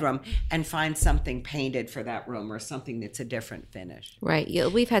a bedroom and find something painted for that room or something that's a different finish. Right. Yeah,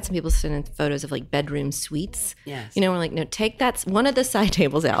 we've had some people send in photos of like bedroom suites. Yes. You know, we're like, no, take that one of the side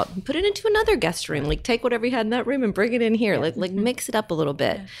tables out and put it into another guest room. Like take whatever you had in that room and bring it in here. Like mix it up a little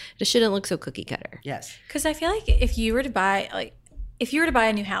bit. It shouldn't look so cookie cutter. Yes. Because I feel like if you were to buy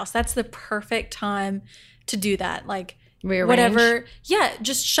a new house, that's the perfect time to do that. Like Rearrange. whatever. Yeah,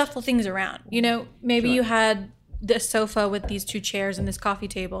 just shuffle things around. You know, maybe you had the sofa with these two chairs and this coffee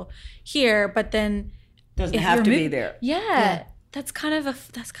table here, but then Doesn't have to be there. Yeah. That's kind of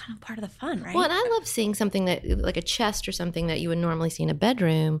part of the fun, right? Well, and I love seeing something that like a chest or something that you would normally see in a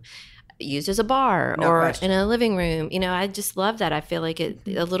bedroom used as a bar or question. in a living room. You know, I just love that. I feel like it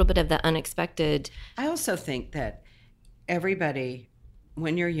a little bit of the unexpected. I also think that everybody,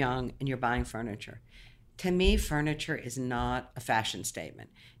 when you're young and you're buying furniture, to me, furniture is not a fashion statement.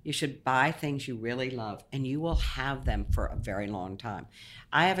 You should buy things you really love, and you will have them for a very long time.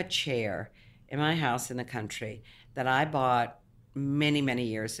 I have a chair in my house in the country that I bought many, many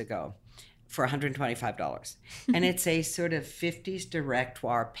years ago for $125. And it's a sort of 50s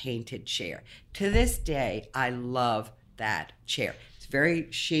Directoire painted chair. To this day, I love that chair. It's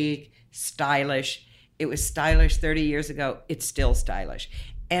very chic, stylish. It was stylish 30 years ago. It's still stylish.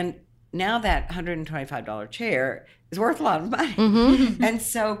 And now that $125 chair is worth a lot of money. And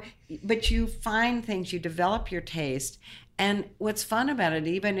so, but you find things, you develop your taste. And what's fun about it,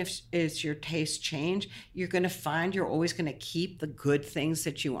 even if is your taste change, you're going to find you're always going to keep the good things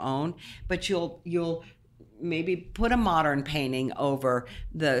that you own, but you'll maybe put a modern painting over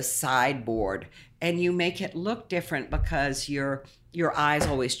the sideboard and you make it look different because your eye's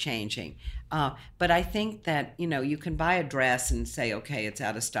always changing. But I think that, you know, you can buy a dress and say, okay, it's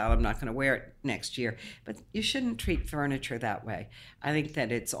out of style, I'm not going to wear it next year. But you shouldn't treat furniture that way. I think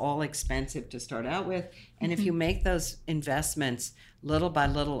that it's all expensive to start out with. And if you make those investments little by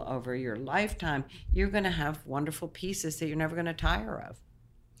little over your lifetime, you're going to have wonderful pieces that you're never going to tire of.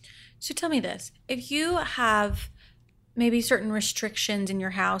 So tell me this. If you have maybe certain restrictions in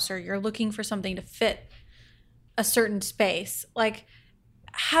your house or you're looking for something to fit a certain space, like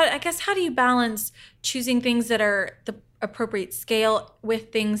how do you balance choosing things that are the appropriate scale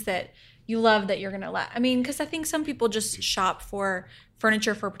with things that you love that you're going to let? I mean, because I think some people just shop for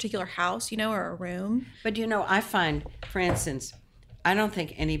furniture for a particular house, you know, or a room. But, you know, I find, for instance, I don't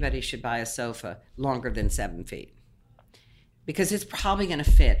think anybody should buy a sofa longer than 7 feet because it's probably going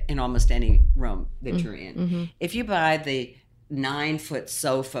to fit in almost any room that you're in. If you buy the 9-foot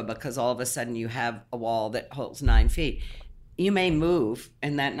sofa because all of a sudden you have a wall that holds 9 feet, you may move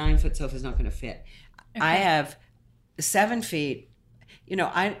and that 9-foot sofa is not going to fit. Okay. I have 7 feet. You know,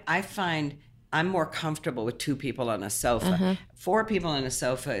 I find I'm more comfortable with 2 people on a sofa. 4 people on a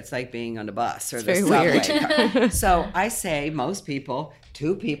sofa, it's like being on a bus or the subway car. So I say most people,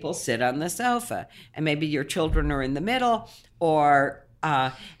 2 people sit on the sofa, and maybe your children are in the middle, or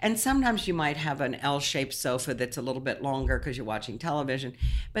and sometimes you might have an L-shaped sofa that's a little bit longer because you're watching television.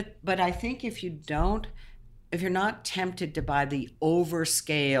 But I think if you're not tempted to buy the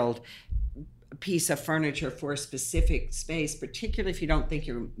overscaled piece of furniture for a specific space, particularly if you don't think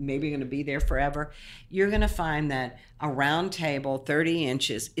you're maybe going to be there forever, you're going to find that a round table, 30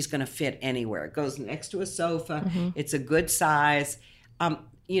 inches, is going to fit anywhere. It goes next to a sofa. It's a good size.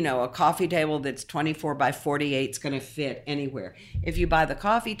 You know, a coffee table that's 24 by 48 is going to fit anywhere. If you buy the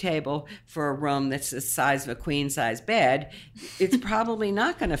coffee table for a room that's the size of a queen size bed, it's probably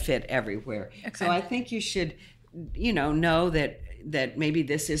not going to fit everywhere. Okay. So I think you should, you know that maybe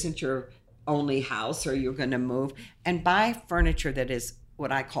this isn't your only house or you're going to move, and buy furniture that is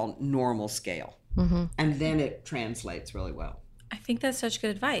what I call normal scale. And then it translates really well. I think that's such good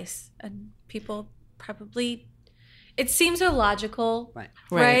advice. And people probably, it seems so logical,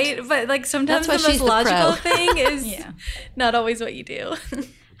 right? But like sometimes the most logical thing is not always what you do.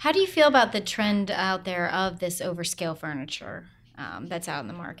 How do you feel about the trend out there of this overscale furniture that's out in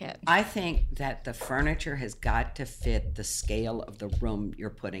the market? I think that the furniture has got to fit the scale of the room you're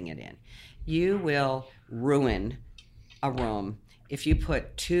putting it in. You will ruin a room if you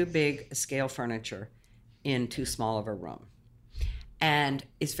put too big scale furniture in too small of a room. And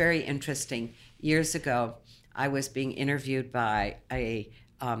it's very interesting. Years ago, I was being interviewed by a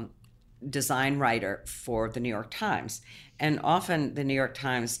design writer for the New York Times. And often the New York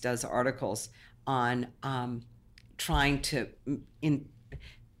Times does articles on trying to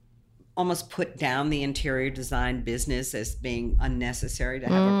almost put down the interior design business as being unnecessary to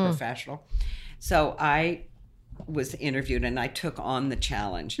have a professional. So I was interviewed and I took on the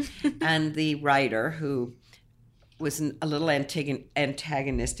challenge. And the writer, who was a little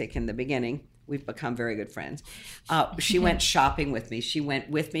antagonistic in the beginning, we've become very good friends. She went shopping with me. She went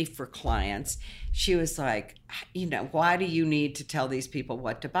with me for clients. She was like, why do you need to tell these people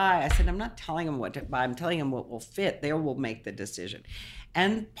what to buy? I said, I'm not telling them what to buy. I'm telling them what will fit. They will make the decision.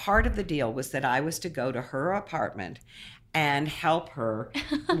 And part of the deal was that I was to go to her apartment and help her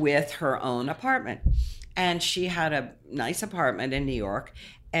with her own apartment. And she had a nice apartment in New York.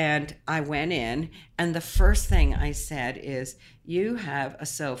 And I went in, and the first thing I said is, you have a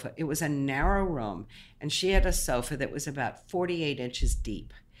sofa. It was a narrow room, and she had a sofa that was about 48 inches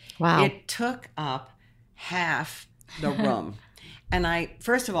deep. Wow. It took up half the room. And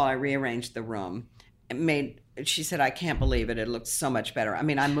first of all, I rearranged the room. She said, I can't believe it. It looks so much better. I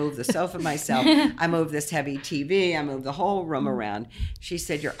mean, I moved the sofa myself. I moved this heavy TV. I moved the whole room around. She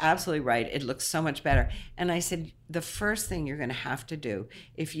said, you're absolutely right. It looks so much better. And I said, the first thing you're going to have to do,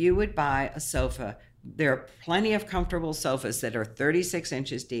 if you would buy a sofa, there are plenty of comfortable sofas that are 36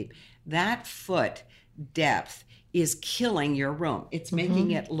 inches deep. That foot depth is killing your room. It's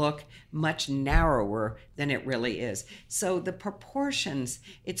making it look much narrower than it really is. So the proportions,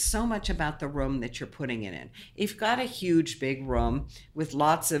 it's so much about the room that you're putting it in. If you've got a huge, big room with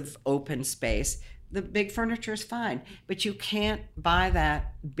lots of open space, the big furniture is fine, but you can't buy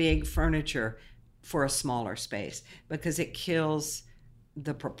that big furniture for a smaller space because it kills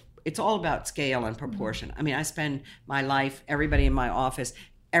it's all about scale and proportion. I mean, I spend my life, everybody in my office,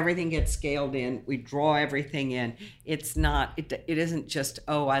 everything gets scaled in. We draw everything in. It's not, it isn't just,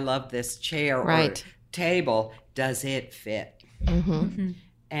 oh, I love this chair or table. Does it fit?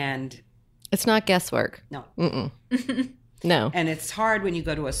 And it's not guesswork. No. No. And it's hard when you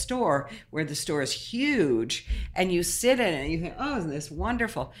go to a store where the store is huge and you sit in it and you think, oh, isn't this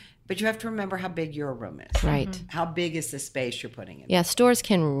wonderful? But you have to remember how big your room is. Right. How big is the space you're putting in? Yeah, stores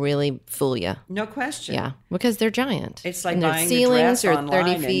can really fool you. No question. Yeah, because they're giant. It's like and buying the ceilings dress are online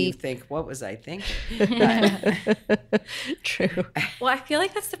 30 and you feet. think, what was I thinking? True. Well, I feel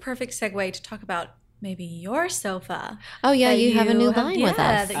like that's the perfect segue to talk about maybe your sofa. Oh, yeah, that you have a new line with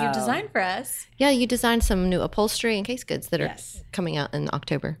us. that you designed for us. Yeah, you designed some new upholstery and case goods that are Yes. coming out in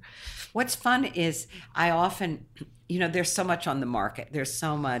October. What's fun is I often, there's so much on the market. There's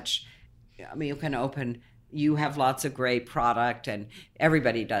so much, I mean, you have lots of great product and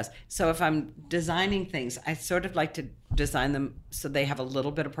everybody does. So if I'm designing things, I sort of like to design them so they have a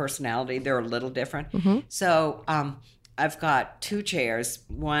little bit of personality. They're a little different. So I've got two chairs.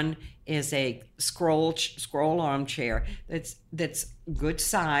 One is a scroll armchair that's good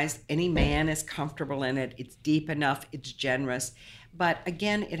size. Any man is comfortable in it. It's deep enough. It's generous. But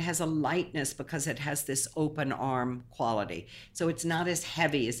again, it has a lightness because it has this open arm quality. So it's not as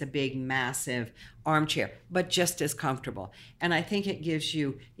heavy as a big, massive armchair, but just as comfortable. And I think it gives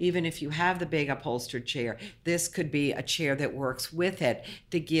you, even if you have the big upholstered chair, this could be a chair that works with it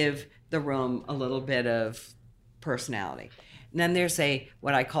to give the room a little bit of personality. And then there's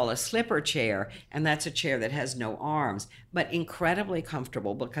what I call a slipper chair, and that's a chair that has no arms, but incredibly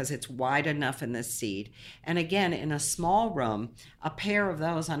comfortable because it's wide enough in the seat. And again, in a small room, a pair of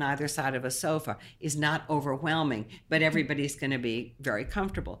those on either side of a sofa is not overwhelming, but everybody's going to be very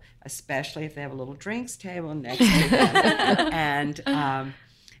comfortable, especially if they have a little drinks table next to them. And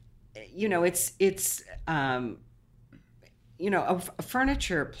a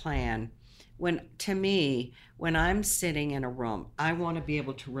furniture plan. When I'm sitting in a room, I want to be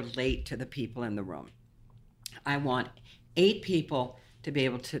able to relate to the people in the room. I want 8 people to be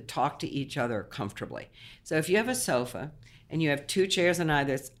able to talk to each other comfortably. So if you have a sofa and you have 2 chairs on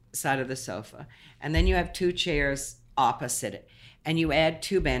either side of the sofa, and then you have 2 chairs opposite it, and you add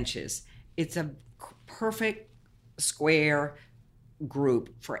 2 benches, it's a perfect square group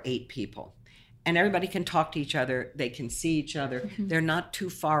for 8 people. And everybody can talk to each other. They can see each other. They're not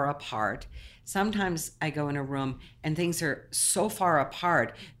too far apart. Sometimes I go in a room and things are so far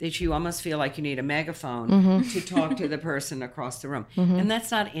apart that you almost feel like you need a megaphone to talk to the person across the room. And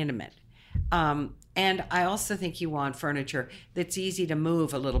that's not intimate. And I also think you want furniture that's easy to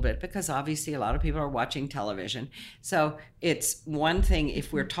move a little bit because obviously a lot of people are watching television. So it's one thing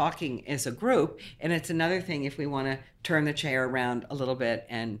if we're talking as a group, and it's another thing if we want to turn the chair around a little bit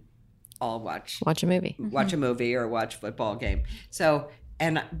and all watch Watch a movie. a movie or watch a football game. So,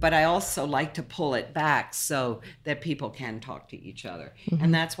 but I also like to pull it back so that people can talk to each other.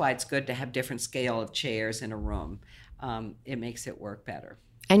 And that's why it's good to have different scale of chairs in a room. It makes it work better.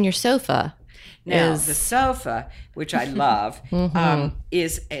 And your sofa Now, is the sofa, which I love,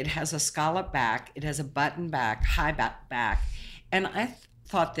 it has a scallop back. It has a button back, high back. And I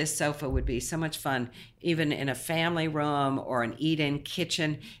thought this sofa would be so much fun, even in a family room or an eat-in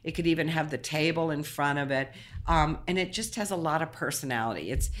kitchen. It could even have the table in front of it. And it just has a lot of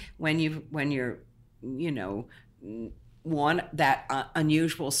personality. It's when you're, one that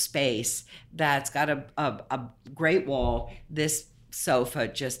unusual space that's got a great wall. This sofa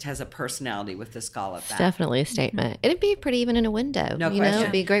just has a personality with the scallop back. definitely a statement. It'd be pretty even in a window. No you question. know,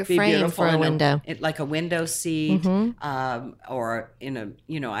 it'd be a great Be frame beautiful for a in window. like a window seat, or in a,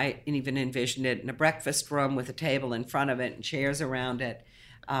 I even envisioned it in a breakfast room with a table in front of it and chairs around it.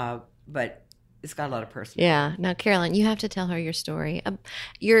 But it's got a lot of personality. Yeah. Now, Carolyn, you have to tell her your story.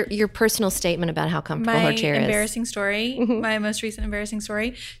 Your personal statement about how comfortable My her chair is. embarrassing story, my most recent embarrassing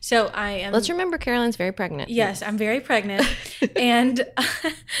story. So I am. Let's remember Carolyn's very pregnant. Yes, I'm very pregnant. And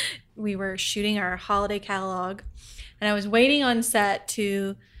we were shooting our holiday catalog. And I was waiting on set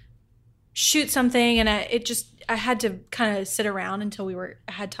to shoot something. And I had to kind of sit around until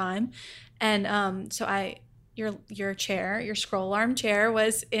had time. And so your chair, your scroll arm chair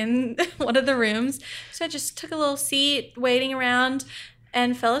was in one of the rooms. So I just took a little seat waiting around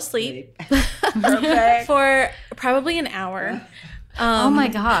and fell asleep Perfect. for probably an hour. Oh my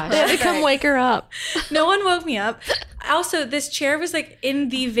gosh. They had to come wake her up. No one woke me up. Also, this chair was like in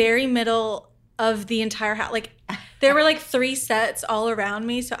the very middle of the entire house. Like there were like 3 sets all around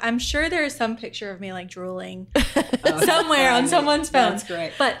me. So I'm sure there's some picture of me like drooling somewhere on someone's phone. That's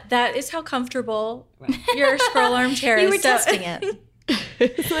great. But that is how comfortable your scroll arm chair is. You were So- testing it.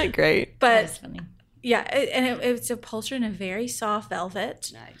 Isn't that great? But That's funny. yeah, and it's upholstered in a very soft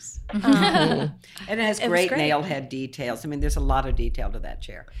velvet. Nice. Um, And it has was great great. nail head details. I mean, there's a lot of detail to that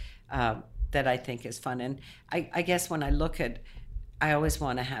chair that I think is fun. And I guess when I look at, I always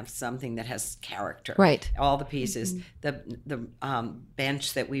want to have something that has character. Right. All the pieces. The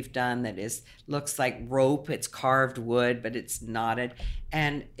bench that we've done that looks like rope. It's carved wood, but it's knotted,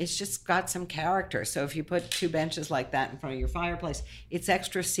 and it's just got some character. So if you put 2 benches like that in front of your fireplace, it's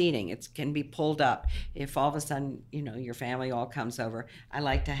extra seating. It can be pulled up. If all of a sudden your family all comes over, I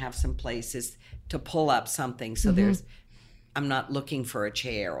like to have some places to pull up something. So I'm not looking for a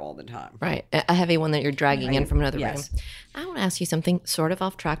chair all the time. Right. A heavy one that you're dragging in from another Yes. room. I want to ask you something sort of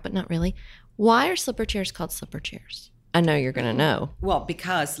off track, but not really. Why are slipper chairs called slipper chairs? I know you're going to know. Well,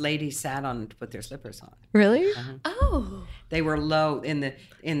 because ladies sat on them to put their slippers on. Really? oh, They were low in the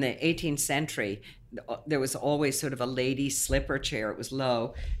 18th century. There was always sort of a lady slipper chair. It was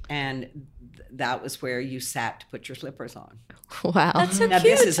low, and that was where you sat to put your slippers on. Wow. that's so Now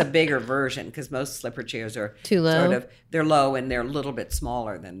cute. this is a bigger version because most slipper chairs are Too low? they're low and they're a little bit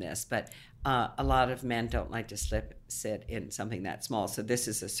smaller than this. But a lot of men don't like to sit in something that small. So this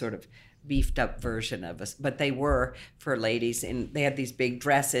is a sort of beefed up version of us. But they were for ladies, and they had these big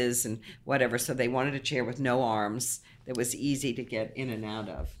dresses and whatever. So they wanted a chair with no arms that was easy to get in and out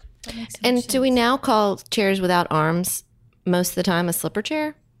of. And do we now call chairs without arms most of the time a slipper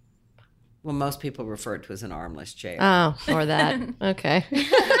chair? Well, most people refer to it as an armless chair. Oh, or that. Okay.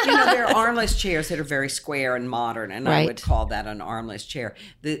 There are armless chairs that are very square and modern, and I would Right. call that an armless chair.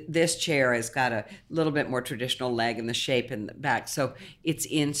 This chair has got a little bit more traditional leg and the shape in the back, so its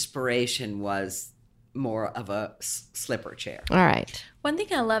inspiration was more of a slipper chair. All right. One thing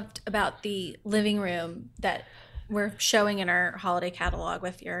I loved about the living room that we're showing in our holiday catalog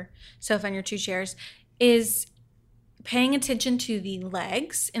with your sofa and your 2 chairs is paying attention to the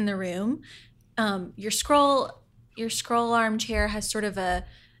legs in the room. Your scroll arm chair has sort of a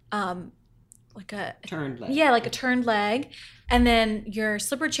like a Turned leg. yeah, like a turned leg, and then your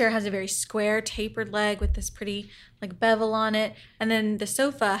slipper chair has a very square tapered leg with this pretty like bevel on it, and then the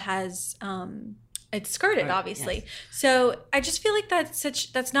sofa has it's skirted, Right, obviously. yes. So I just feel like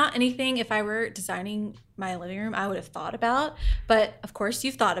that's not anything, if I were designing my living room, I would have thought about. But of course,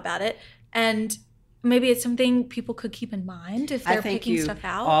 you've thought about it, and maybe it's something people could keep in mind if they're I think picking you stuff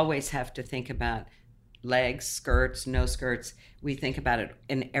out. always have to think about legs, skirts, no skirts. We think about it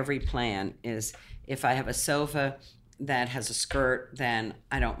in every plan. Is if I have a sofa that has a skirt, then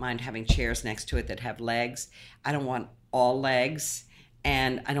I don't mind having chairs next to it that have legs. I don't want all legs,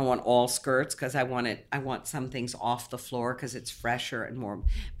 and I don't want all skirts because I want some things off the floor because it's fresher and more.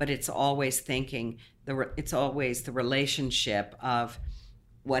 But it's always thinking it's always the relationship of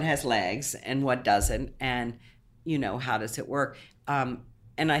what has legs and what doesn't, and how does it work.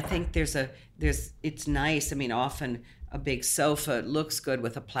 And and I think it's nice. I mean, often a big sofa looks good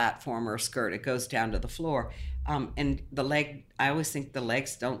with a platform or a skirt. It goes down to the floor. And I always think the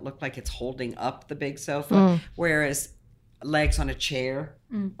legs don't look like it's holding up the big sofa, whereas legs on a chair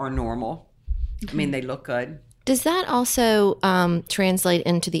are normal. I mean, they look good. Does that also translate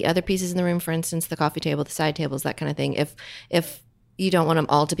into the other pieces in the room? For instance, the coffee table, the side tables, that kind of thing. If you don't want them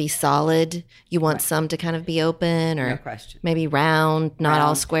all to be solid, you want some to kind of be open, or No question. maybe round, not all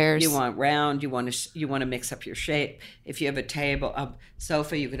Round. squares. You want round. You want to mix up your shape. If you have a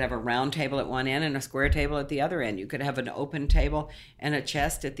sofa, you could have a round table at one end and a square table at the other end. You could have an open table and a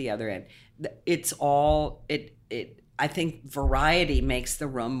chest at the other end. It's all it. I think variety makes the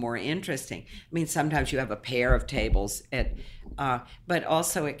room more interesting. I mean, sometimes you have a pair of tables, but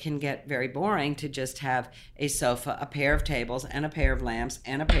also it can get very boring to just have a sofa, a pair of tables, and a pair of lamps,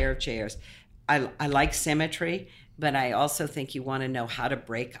 and a pair of chairs. I like symmetry, but I also think you want to know how to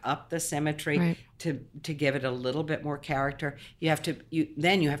break up the symmetry to give it a little bit more character. You have to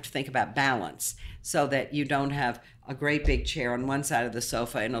think about balance, so that you don't have a great big chair on one side of the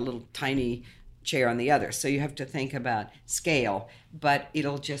sofa and a little tiny chair on the other. So you have to think about scale, but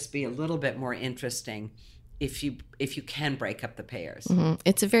it'll just be a little bit more interesting if you can break up the pairs. Mm-hmm.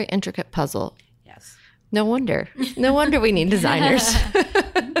 It's a very intricate puzzle. Yes. No wonder we need designers.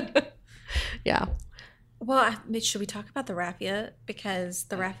 Yeah. Well, should we talk about the raffia? Because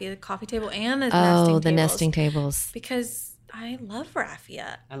the raffia coffee table and the nesting tables. Nesting tables. Because I love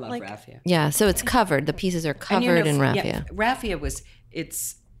raffia. I love raffia. Yeah, so it's covered. The pieces are covered in raffia. Yeah, raffia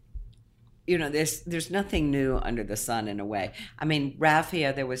there's nothing new under the sun in a way. I mean,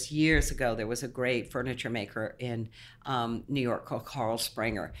 raffia, years ago, there was a great furniture maker in New York called Carl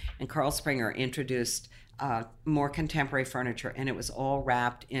Springer. And Carl Springer introduced more contemporary furniture, and it was all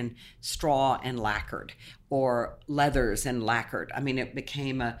wrapped in straw and lacquered, or leathers and lacquered. I mean, it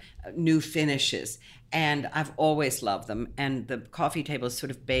became new finishes. And I've always loved them. And the coffee table is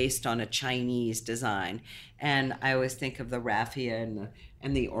sort of based on a Chinese design. And I always think of the raffia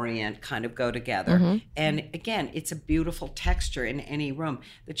and the Orient kind of go together. Mm-hmm. And again, it's a beautiful texture in any room.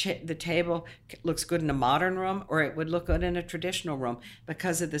 The table looks good in a modern room, or it would look good in a traditional room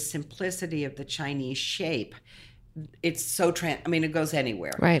because of the simplicity of the Chinese shape. It's so it goes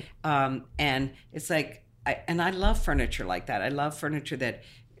anywhere. Right. And it's like, I love furniture like that. I love furniture that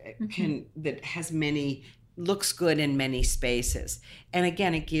looks good in many spaces. And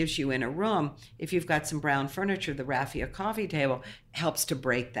again, it gives you in a room, if you've got some brown furniture, the raffia coffee table helps to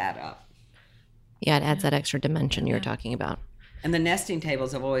break that up. Yeah, it adds that extra dimension you were talking about. And the nesting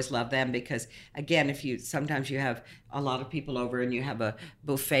tables, I've always loved them because, again, sometimes you have a lot of people over and you have a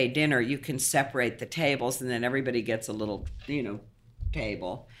buffet dinner, you can separate the tables and then everybody gets a little,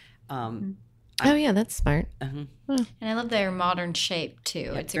 table. Yeah, that's smart. And I love their modern shape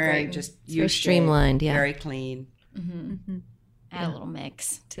too. Yeah, it's very very streamlined. Yeah, very clean. Mm-hmm. Mm-hmm. Add a little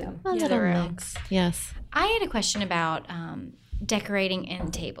mix to a little mix. Yes. I had a question about decorating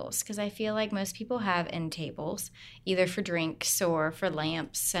end tables, because I feel like most people have end tables either for drinks or for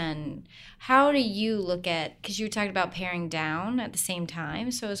lamps. And how do you look at? Because you talked about paring down at the same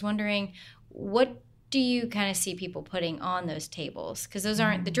time. So I was wondering, what do you kind of see people putting on those tables? Because those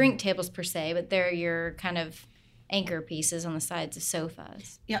aren't the drink tables per se, but they're your kind of anchor pieces on the sides of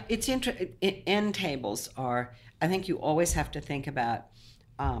sofas. Yeah, it's end tables are, I think you always have to think about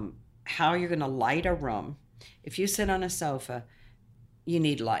how you're going to light a room. If you sit on a sofa, you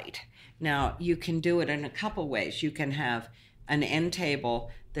need light. Now, you can do it in a couple ways. You can have an end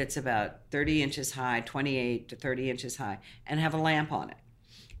table that's about 30 inches high, 28 to 30 inches high, and have a lamp on it.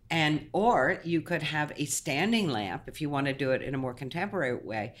 Or you could have a standing lamp. If you want to do it in a more contemporary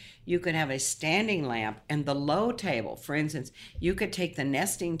way, you could have a standing lamp, and the low table, for instance, you could take the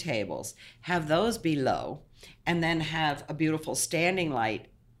nesting tables, have those be low, and then have a beautiful standing light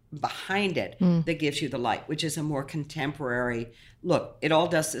behind it that gives you the light, which is a more contemporary look. It all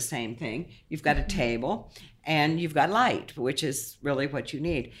does the same thing. You've got a table and you've got light, which is really what you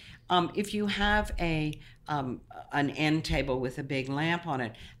need. If you have an end table with a big lamp on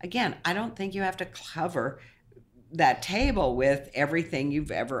it, again, I don't think you have to cover that table with everything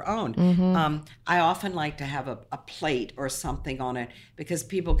you've ever owned. I often like to have a plate or something on it because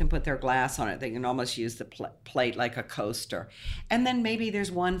people can put their glass on it. They can almost use the plate like a coaster. And then maybe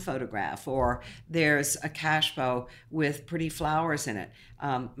there's one photograph, or there's a cash bow with pretty flowers in it.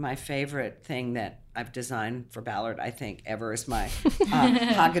 My favorite thing that I've designed for Ballard, I think, ever is my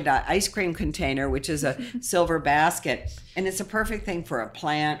Haagen-Dazs ice cream container, which is a silver basket. And it's a perfect thing for a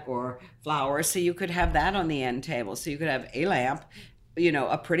plant or flowers. So you could have that on the end table. So you could have a lamp,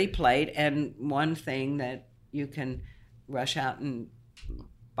 a pretty plate, and one thing that you can rush out and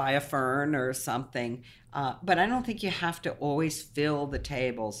buy a fern or something. But I don't think you have to always fill the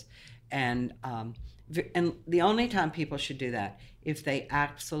tables. And the only time people should do that if they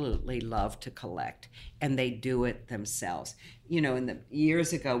absolutely love to collect and they do it themselves. In the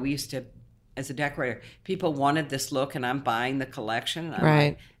years ago, we used to, as a decorator, people wanted this look, and I'm buying the collection. And I'm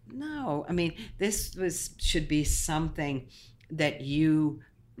like, no, I mean, should be something that you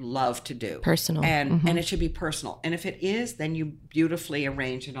love to do, personal, and it should be personal. And if it is, then you beautifully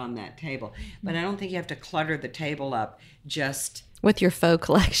arrange it on that table. But I don't think you have to clutter the table up just with your faux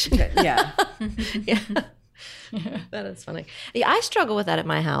collection. Yeah. Yeah. That is funny. Yeah, I struggle with that at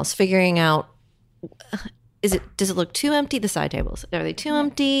my house, figuring out does it look too empty? The side tables, are they too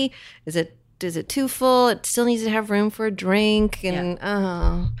empty? Is it too full? It still needs to have room for a drink. And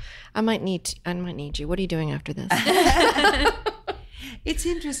I might need you. What are you doing after this? It's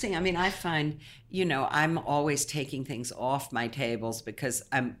interesting. I mean, I find, I'm always taking things off my tables because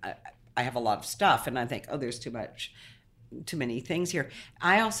I have a lot of stuff, and I think, there's too many things here.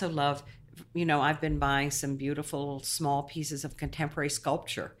 I also love, I've been buying some beautiful small pieces of contemporary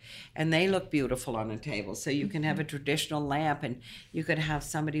sculpture, and they look beautiful on a table. So you can have a traditional lamp, and you could have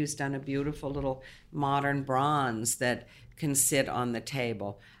somebody who's done a beautiful little modern bronze that can sit on the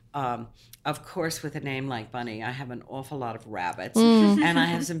table. Of course, with a name like Bunny, I have an awful lot of rabbits, and I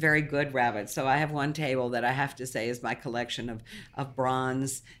have some very good rabbits. So I have one table that I have to say is my collection of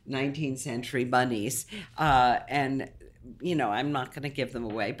bronze 19th century bunnies. And, I'm not going to give them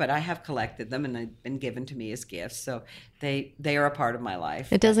away, but I have collected them, and they've been given to me as gifts. So they are a part of my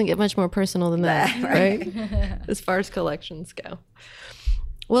life. It doesn't get much more personal than that, right? As far as collections go.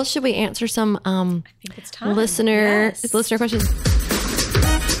 Well, should we answer some I think it's time. listener questions?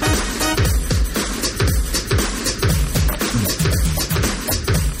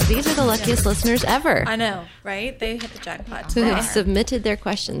 These are the luckiest listeners ever. I know, right? They hit the jackpot Who today. have submitted their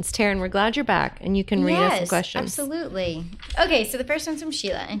questions. Taryn, we're glad you're back, and you can read us some questions. Absolutely. Okay, so the first one's from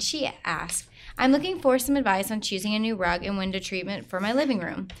Sheila, and she asked, I'm looking for some advice on choosing a new rug and window treatment for my living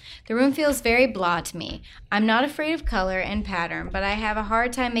room. The room feels very blah to me. I'm not afraid of color and pattern, but I have a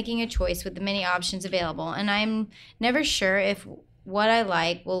hard time making a choice with the many options available, and I'm never sure if what I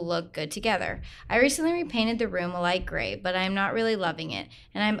like will look good together. I recently repainted the room a light gray, but I'm not really loving it,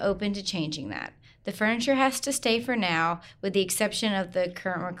 and I'm open to changing that. The furniture has to stay for now, with the exception of the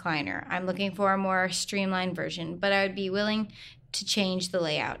current recliner. I'm looking for a more streamlined version, but I would be willing to change the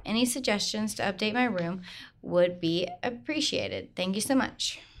layout. Any suggestions to update my room would be appreciated. Thank you so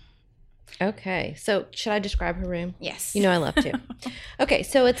much. Okay, so should I describe her room? Yes. I love to. Okay,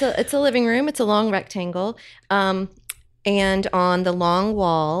 so it's a living room. It's a long rectangle. And on the long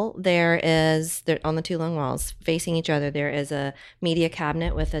wall, on the two long walls facing each other, there is a media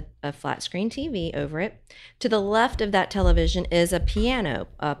cabinet with a flat screen TV over it. To the left of that television is a piano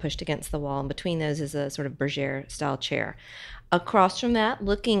pushed against the wall, and between those is a sort of bergère style chair. Across from that,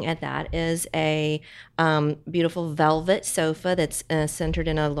 looking at that, is a beautiful velvet sofa that's centered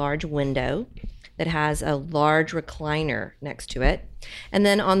in a large window that has a large recliner next to it. And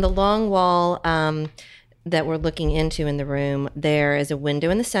then on the long wall that we're looking into in the room, there is a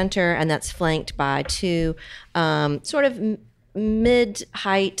window in the center, and that's flanked by two sort of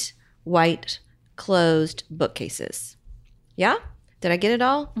mid-height white closed bookcases. Yeah? Did I get it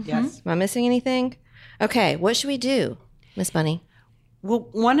all? Yes. Am I missing anything? Okay, what should we do, Miss Bunny? Well,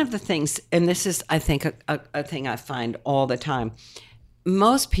 one of the things, and this is, I think, a thing I find all the time,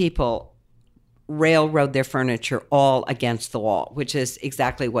 most people railroad their furniture all against the wall, which is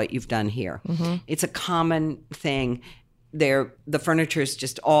exactly what you've done here. Mm-hmm. It's a common thing. The furniture is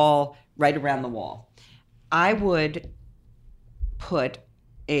just all right around the wall. I would put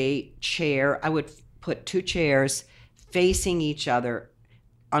I would put two chairs facing each other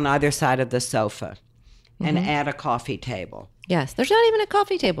on either side of the sofa, and add a coffee table. Yes, there's not even a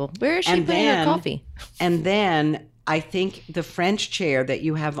coffee table. Where is she putting her coffee? And then I think the French chair that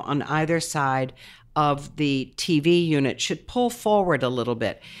you have on either side of the TV unit should pull forward a little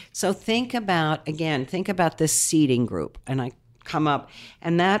bit. So think about this seating group. And I come up,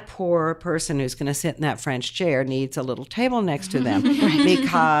 and that poor person who's going to sit in that French chair needs a little table next to them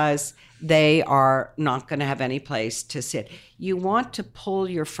because they are not going to have any place to sit. You want to pull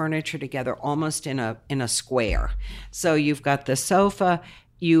your furniture together almost in a square. So you've got the sofa,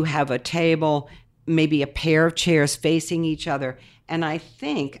 you have a table, maybe a pair of chairs facing each other. And I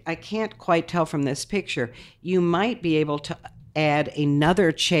think, I can't quite tell from this picture, you might be able to add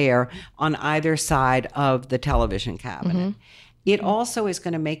another chair on either side of the television cabinet. Mm-hmm. It also is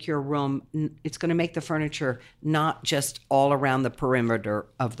going to make your room, it's going to make the furniture not just all around the perimeter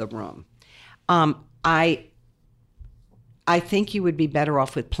of the room. I think you would be better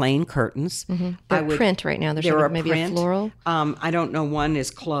off with plain curtains. They're print right now. There's They're sort a of maybe print. a floral. I don't know. One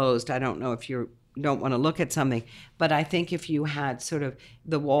is closed. I don't know if you don't want to look at something, but I think if you had sort of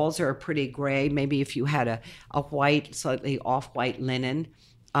the walls are pretty gray. Maybe if you had a white, slightly off-white linen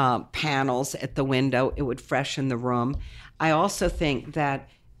panels at the window, it would freshen the room. I also think that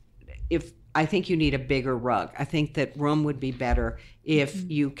I think you need a bigger rug. I think that room would be better if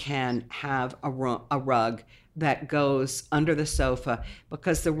you can have a rug that goes under the sofa,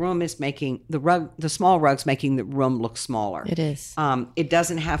 because the room is making the small rug's making the room look smaller. It is. It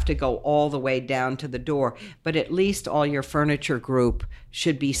doesn't have to go all the way down to the door, but at least all your furniture group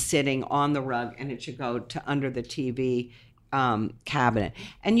should be sitting on the rug, and it should go to under the TV cabinet.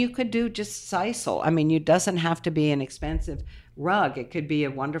 And you could do just sisal. I mean, it doesn't have to be an expensive rug. It could be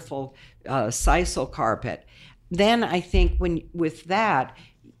a wonderful sisal carpet. Then I think with that,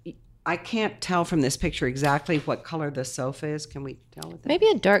 I can't tell from this picture exactly what color the sofa is. Can we tell with that? Maybe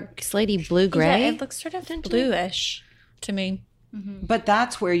a dark slatey blue gray. Yeah, it looks sort of bluish to me. But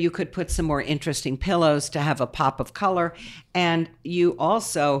that's where you could put some more interesting pillows to have a pop of color. And you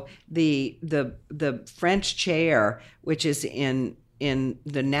also, the French chair, which is in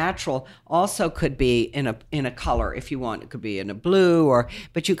the natural, also could be in a color if you want. It could be in a blue,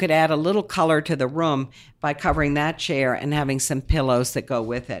 but you could add a little color to the room by covering that chair and having some pillows that go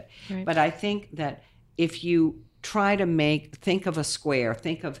with it. Right. But I think that if you try to think of a square,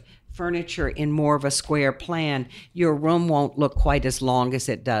 think of furniture in more of a square plan, your room won't look quite as long as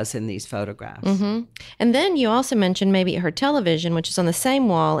it does in these photographs. And then you also mentioned maybe her television, which is on the same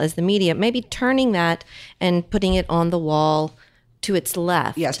wall as the media, maybe turning that and putting it on the wall to its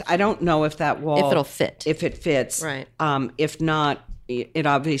left. Yes, I don't know if that wall... If it'll fit. If it fits. Right. If not, it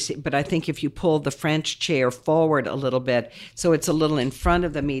obviously... But I think if you pull the French chair forward a little bit, so it's a little in front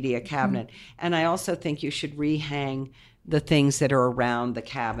of the media cabinet. And I also think you should rehang the things that are around the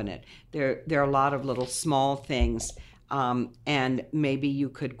cabinet. There are a lot of little small things, and maybe you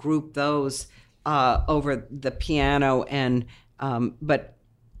could group those over the piano, but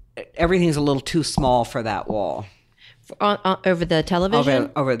everything's a little too small for that wall. Over the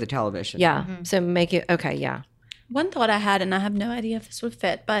television? Over the television. Yeah. So make it, okay, yeah. One thought I had, and I have no idea if this would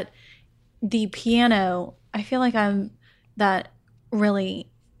fit, but the piano, I feel like that really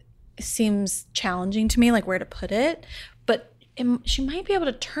seems challenging to me, like where to put it. But she might be able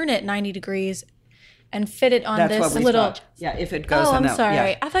to turn it 90 degrees and fit it on this little... Thought. Yeah, if it goes on I'm that... sorry.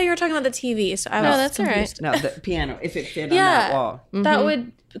 Yeah. I thought you were talking about the TV, so I No, was that's confused. all right. No, the piano, if it fit on that wall. That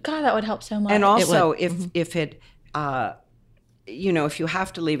would help so much. And also, if it... if you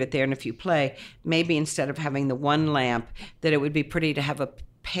have to leave it there and if you play, maybe instead of having the one lamp, that it would be pretty to have a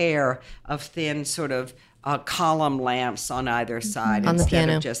pair of thin sort of column lamps on either side on instead the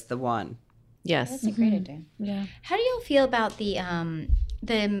piano. of just the one. Yes. That's a great idea. Yeah. How do y'all feel about the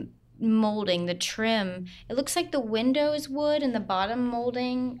molding, the trim? It looks like the window is wood and the bottom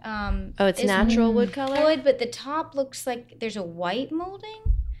molding It's is natural wood color? wood, but the top looks like there's a white molding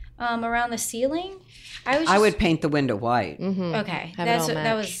around the ceiling. I would paint the window white. Okay. Have it all that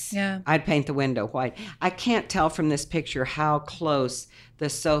match. was Yeah. I'd paint the window white. I can't tell from this picture how close the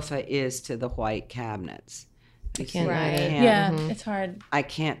sofa is to the white cabinets. I can't Right. either. Yeah, it's hard. I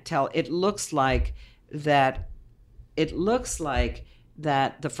can't tell. It looks like that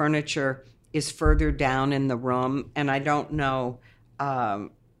the furniture is further down in the room, and I don't know. I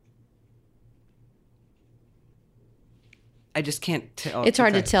just can't tell. It's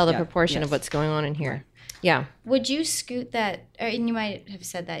hard to tell the Yeah, proportion yes. of what's going on in here. Yeah. Would you scoot that, and you might have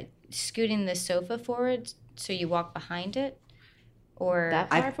said that, scooting the sofa forward so you walk behind it? Or That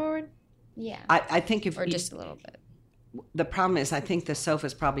far forward? yeah. I think if or just a little bit. the problem is, I think the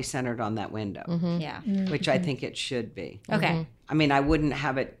sofa's probably centered on that window, Yeah. which I think it should be. Okay. I mean, I wouldn't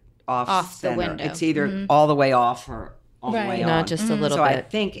have it off Off the center. window. It's either all the way off or all the way on. Not just a little so I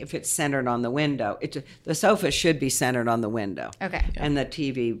bit. think if it's centered on the window, the sofa should be centered on the window. Okay. And the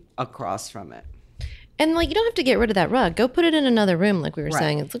TV across from it. And you don't have to get rid of that rug. Go put it in another room, like we were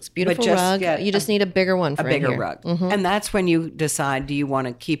saying. It looks beautiful just rug. get You just need a bigger one for A bigger in here. rug. And that's when you decide, do you want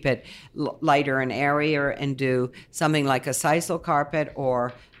to keep it lighter and airier and do something like a sisal carpet,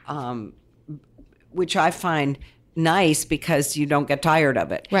 or which I find nice because you don't get tired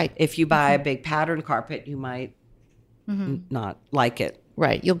of it. Right. If you buy a big pattern carpet, you might not like it.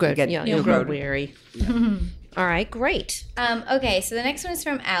 Right. You'll grow, you'll grow grow- weary. All right. Great. Okay, so the next one is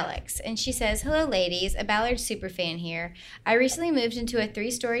from Alex, and she says, "Hello, ladies. A Ballard superfan here. I recently moved into a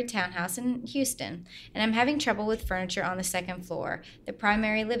 3-story townhouse in Houston, and I'm having trouble with furniture on the second floor, the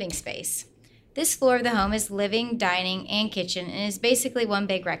primary living space. This floor of the home is living, dining, and kitchen, and is basically one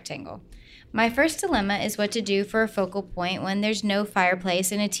big rectangle. My first dilemma is what to do for a focal point when there's no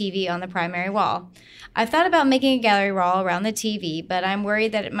fireplace and a TV on the primary wall. I've thought about making a gallery wall around the TV, but I'm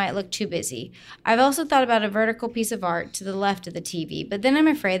worried that it might look too busy. I've also thought about a vertical piece of art to the left of the TV, but then I'm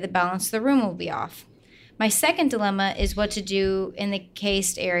afraid the balance of the room will be off. My second dilemma is what to do in the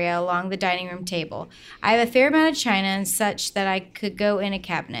cased area along the dining room table. I have a fair amount of china and such that I could go in a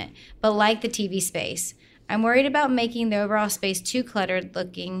cabinet, but like the TV space. I'm worried about making the overall space too cluttered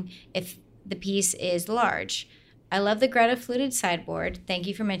looking if the piece is large. I love the Greta fluted sideboard. Thank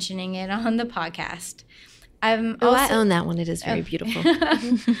you for mentioning it on the podcast. I own that one. It is very beautiful.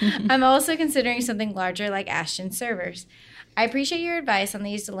 I'm also considering something larger like Ashton servers. I appreciate your advice on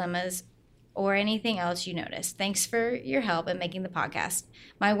these dilemmas or anything else you notice. Thanks for your help in making the podcast.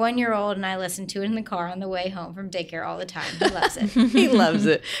 My 1-year-old and I listen to it in the car on the way home from daycare all the time. He loves it. He loves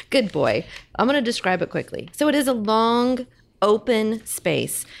it. Good boy. I'm going to describe it quickly. So it is a long, open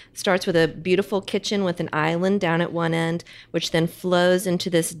space. Starts with a beautiful kitchen with an island down at one end, which then flows into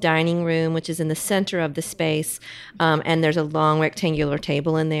this dining room, which is in the center of the space. And there's a long rectangular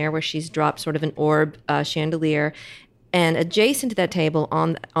table in there where she's dropped sort of an orb chandelier. And adjacent to that table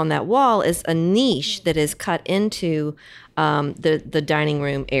on that wall is a niche that is cut into the dining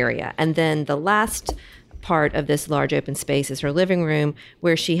room area. And then the last part of this large open space is her living room,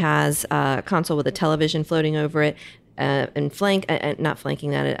 where she has a console with a television floating over it. And looking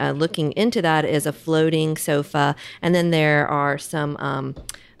into that is a floating sofa. And then there are some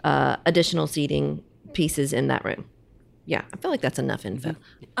additional seating pieces in that room. Yeah, I feel like that's enough info.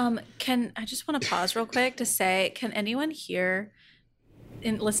 I just want to pause real quick to say, can anyone hear,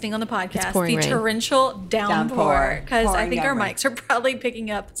 in listening on the podcast, the rain. Torrential downpour? Because I think our mics are probably picking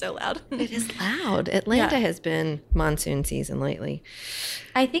up so loud. It is loud. Atlanta has been monsoon season lately.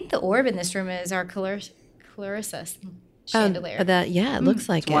 I think the orb in this room is our Clarissa chandelier. It looks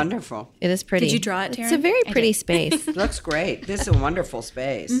like it. Wonderful. It is pretty. Did you draw it, Taryn? It's a very pretty space. It looks great. This is a wonderful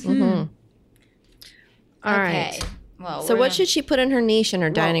space. Mm-hmm. All Okay. right. Well, So what should she put in her niche in her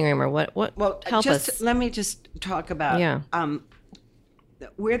dining room, or what? Well, help us. Let me just talk about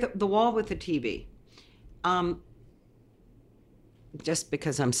where the wall with the TV. Just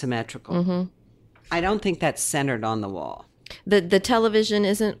because I'm symmetrical, I don't think that's centered on the wall. The television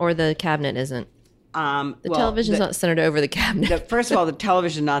isn't, or the cabinet isn't. The television's not centered over the cabinet. First of all, the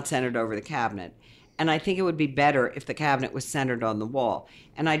television not centered over the cabinet. And I think it would be better if the cabinet was centered on the wall.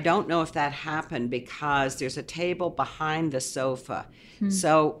 And I don't know if that happened because there's a table behind the sofa.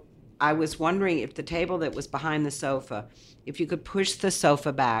 So I was wondering if the table that was behind the sofa, if you could push the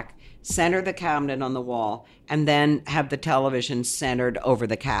sofa back, center the cabinet on the wall, and then have the television centered over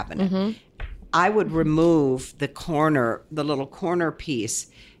the cabinet. I would remove the little corner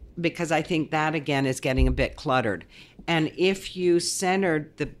piece, because I think that, again, is getting a bit cluttered. And if you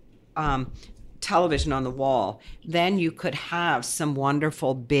centered the television on the wall, then you could have some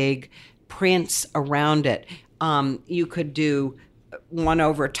wonderful big prints around it. You could do one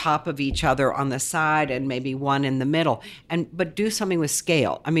over top of each other on the side and maybe one in the middle, but do something with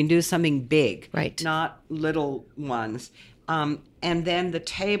scale. I mean, do something big, right? Not little ones. And then the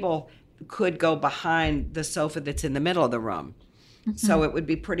table could go behind the sofa that's in the middle of the room. So it would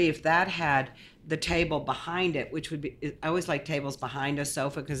be pretty if that had the table behind it, which would be, I always like tables behind a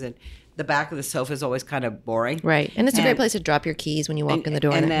sofa because the back of the sofa is always kind of boring. Right. And it's a great place to drop your keys when you walk in the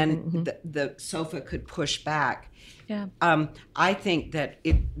door. And then the sofa could push back. Yeah. I think that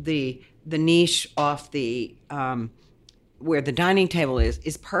the niche off the where the dining table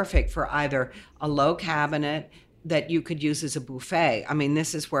is perfect for either a low cabinet that you could use as a buffet. I mean,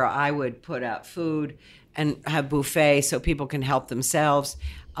 this is where I would put out food and have buffet so people can help themselves.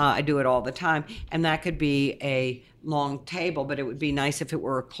 I do it all the time. And that could be a long table, but it would be nice if it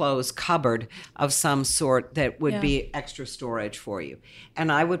were a closed cupboard of some sort that would be extra storage for you.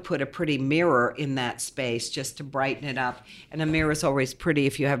 And I would put a pretty mirror in that space just to brighten it up. And a mirror is always pretty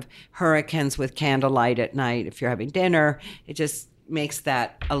if you have hurricanes with candlelight at night. If you're having dinner, it just makes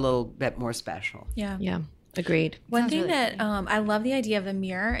that a little bit more special. Yeah. Yeah. Agreed. One thing that I love the idea of a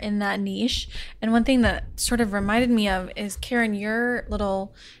mirror in that niche. And one thing that sort of reminded me of is, Karen, your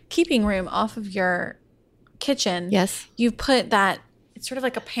little keeping room off of your kitchen. Yes. You've put that, it's sort of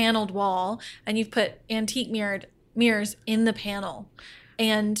like a paneled wall, and you've put antique mirrors in the panel.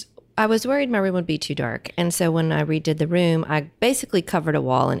 And I was worried my room would be too dark. And so when I redid the room, I basically covered a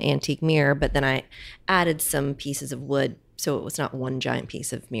wall in antique mirror, but then I added some pieces of wood. So it was not one giant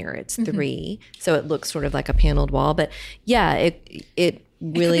piece of mirror, it's 3. So it looks sort of like a paneled wall. But yeah, it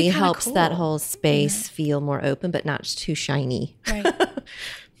really helps that whole space feel more open, but not too shiny. Right.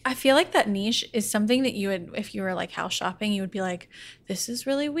 I feel like that niche is something that you would, if you were like house shopping, you would be like, this is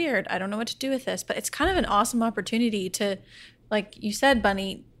really weird. I don't know what to do with this. But it's kind of an awesome opportunity to, like you said,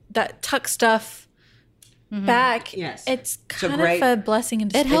 Bunny, that tuck stuff back. Yes. It's kind of a blessing in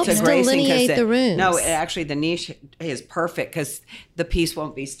disguise. It helps It's a great thing 'cause delineate the rooms. No, actually, the niche is perfect because the piece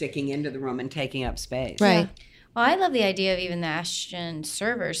won't be sticking into the room and taking up space. Right. Well, I love the idea of even the Ashton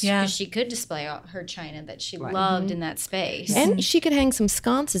servers because Yeah. she could display all her china that she loved in that space. And she could hang some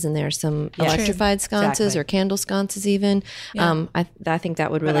sconces in there, some electrified sconces Exactly. or candle sconces even. I think that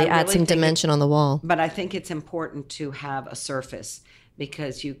would But really I add really some think dimension on the wall. But I think it's important to have a surface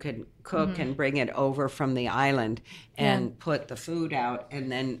because you could cook and bring it over from the island and put the food out, and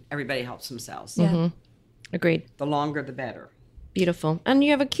then everybody helps themselves. Yeah. Agreed. The longer, the better. Beautiful. And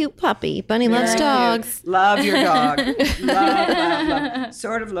you have a cute puppy. Bunny loves dogs. Love your dog. love.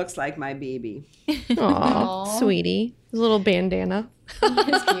 Sort of looks like my baby. Aw, sweetie. His little bandana.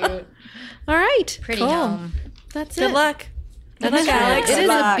 It's cute. All right. Pretty Cool. home. That's Good it. luck. Good luck, Alex. It is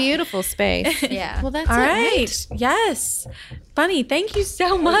luck. a beautiful space. Yeah. Well, that's All it. right. Yes. Bunny, thank you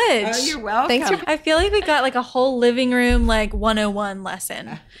so much. Oh, you're welcome. Thanks for I feel like we got like a whole living room like 101 lesson.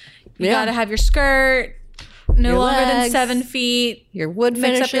 You Yeah. got to have your skirt no Your longer than legs. 7 feet. your wood Mix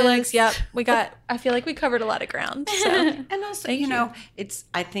finishes. up your legs. Yep. I feel like we covered a lot of ground. So And also, you know,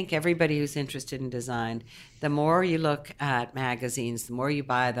 I think everybody who's interested in design, the more you look at magazines, the more you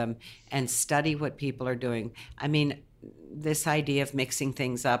buy them and study what people are doing. I mean, this idea of mixing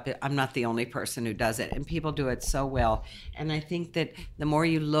things up, I'm not the only person who does it, and people do it so well. And I think that the more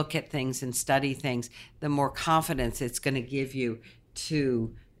you look at things and study things, the more confidence it's going to give you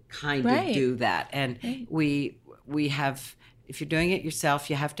to kind Right. of do that. And we have, if you're doing it yourself,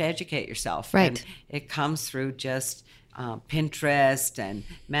 you have to educate yourself. Right. And it comes through just Pinterest and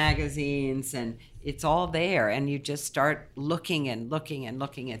magazines, and it's all there. And you just start looking and looking and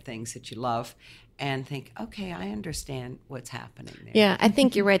looking at things that you love and think, okay, I understand what's happening there. Yeah, I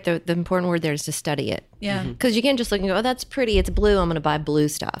think you're right. The important word there is to study it. yeah. Because you can't just look and go, oh, that's pretty. It's blue. I'm going to buy blue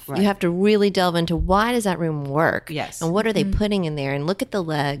stuff. You have to really delve into why does that room work? Yes. And what are they putting in there? And look at the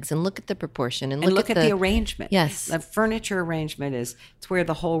legs and look at the proportion and And look, look at the arrangement. Yes. The furniture arrangement it's where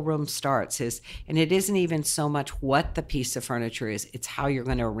the whole room starts and it isn't even so much what the piece of furniture is, it's how you're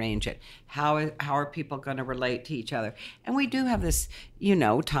going to arrange it. How are people going to relate to each other? And we do have this,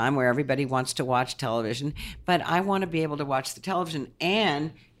 time where everybody wants to watch television, but I want to be able to watch the television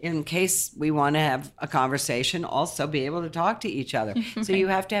and in case we want to have a conversation, also be able to talk to each other. So you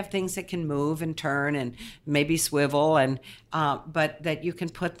have to have things that can move and turn and maybe swivel, and but that you can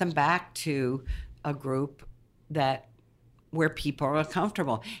put them back to a group where people are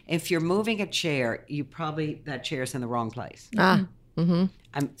comfortable. If you're moving a chair, that chair's in the wrong place. point.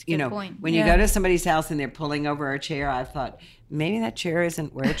 When you go to somebody's house and they're pulling over a chair, I thought maybe that chair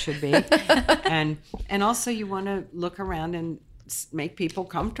isn't where it should be. and also you want to look around and make people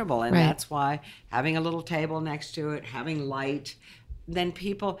comfortable, and that's why having a little table next to it, having light, then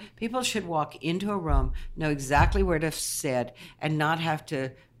people should walk into a room, know exactly where to sit, and not have to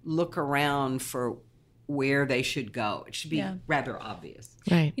look around for where they should go. It should be rather obvious.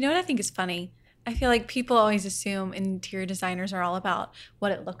 Right. You know what I think is funny? I feel like people always assume interior designers are all about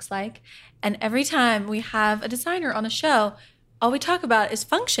what it looks like. And every time we have a designer on a show, all we talk about is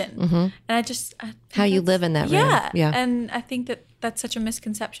function. And I think How you that's- live in that room. Yeah. Yeah. And I think that that's such a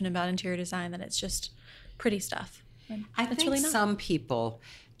misconception about interior design, that it's just pretty stuff. And I it's think really not. some people,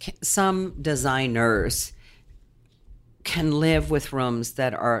 some designers can live with rooms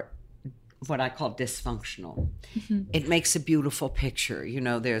that are what I call dysfunctional. It makes a beautiful picture.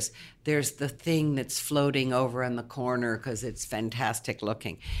 There's the thing that's floating over in the corner because it's fantastic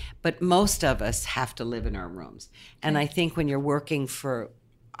looking. But most of us have to live in our rooms. And I think when you're working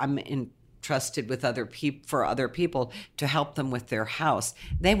I'm entrusted with other people to help them with their house,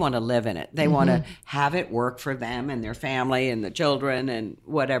 they want to live in it. They want to have it work for them and their family and the children and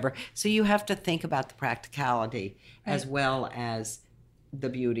whatever. So you have to think about the practicality as well as the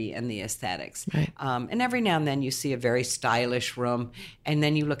beauty and the aesthetics. Right. And every now and then you see a very stylish room, and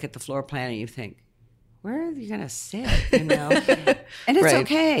then you look at the floor plan and you think, where are you going to sit? And it's Right.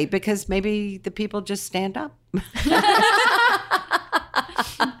 okay, because maybe the people just stand up.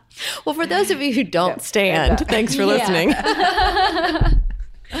 Well, for those of you who don't stand, thanks for listening. On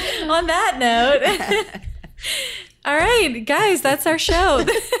that note, all right, guys, that's our show.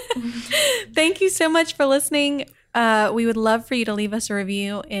 Thank you so much for listening. We would love for you to leave us a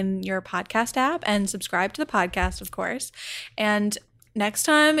review in your podcast app and subscribe to the podcast, of course. And next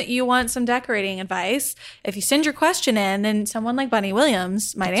time you want some decorating advice, if you send your question in, then someone like Bunny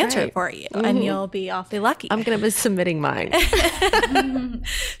Williams might answer it for you, and you'll be awfully lucky. I'm going to be submitting mine.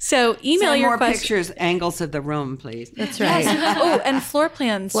 So email Send your more questions. pictures, angles of the room, please. That's right. Oh, and floor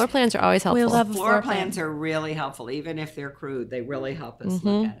plans. Floor plans are always helpful. We love a Floor plans are really helpful, even if they're crude. They really help us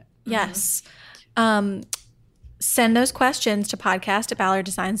look at it. Yes. Send those questions to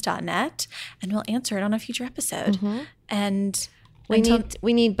podcast@ballarddesigns.net, and we'll answer it on a future episode. And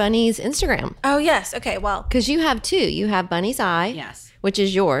We need Bunny's Instagram. oh yes, okay. Well, Because you have two. You have Bunny's Eye, Yes. which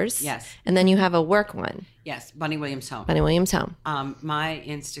is yours. Yes. And then you have a work one, Yes, Bunny Williams Home. Bunny Williams Home. My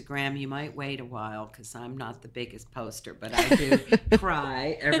Instagram, you might wait a while because I'm not the biggest poster, but I do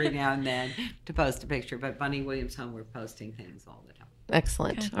try every now and then to post a picture. But Bunny Williams Home, we're posting things all the time.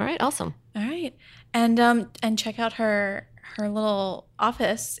 Excellent. All right. Awesome. all right, and check out her little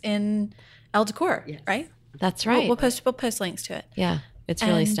office in El Decor, right? That's right. We'll post links to it. Yeah. It's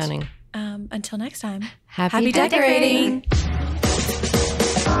really And, stunning. Until next time, Happy happy decorating.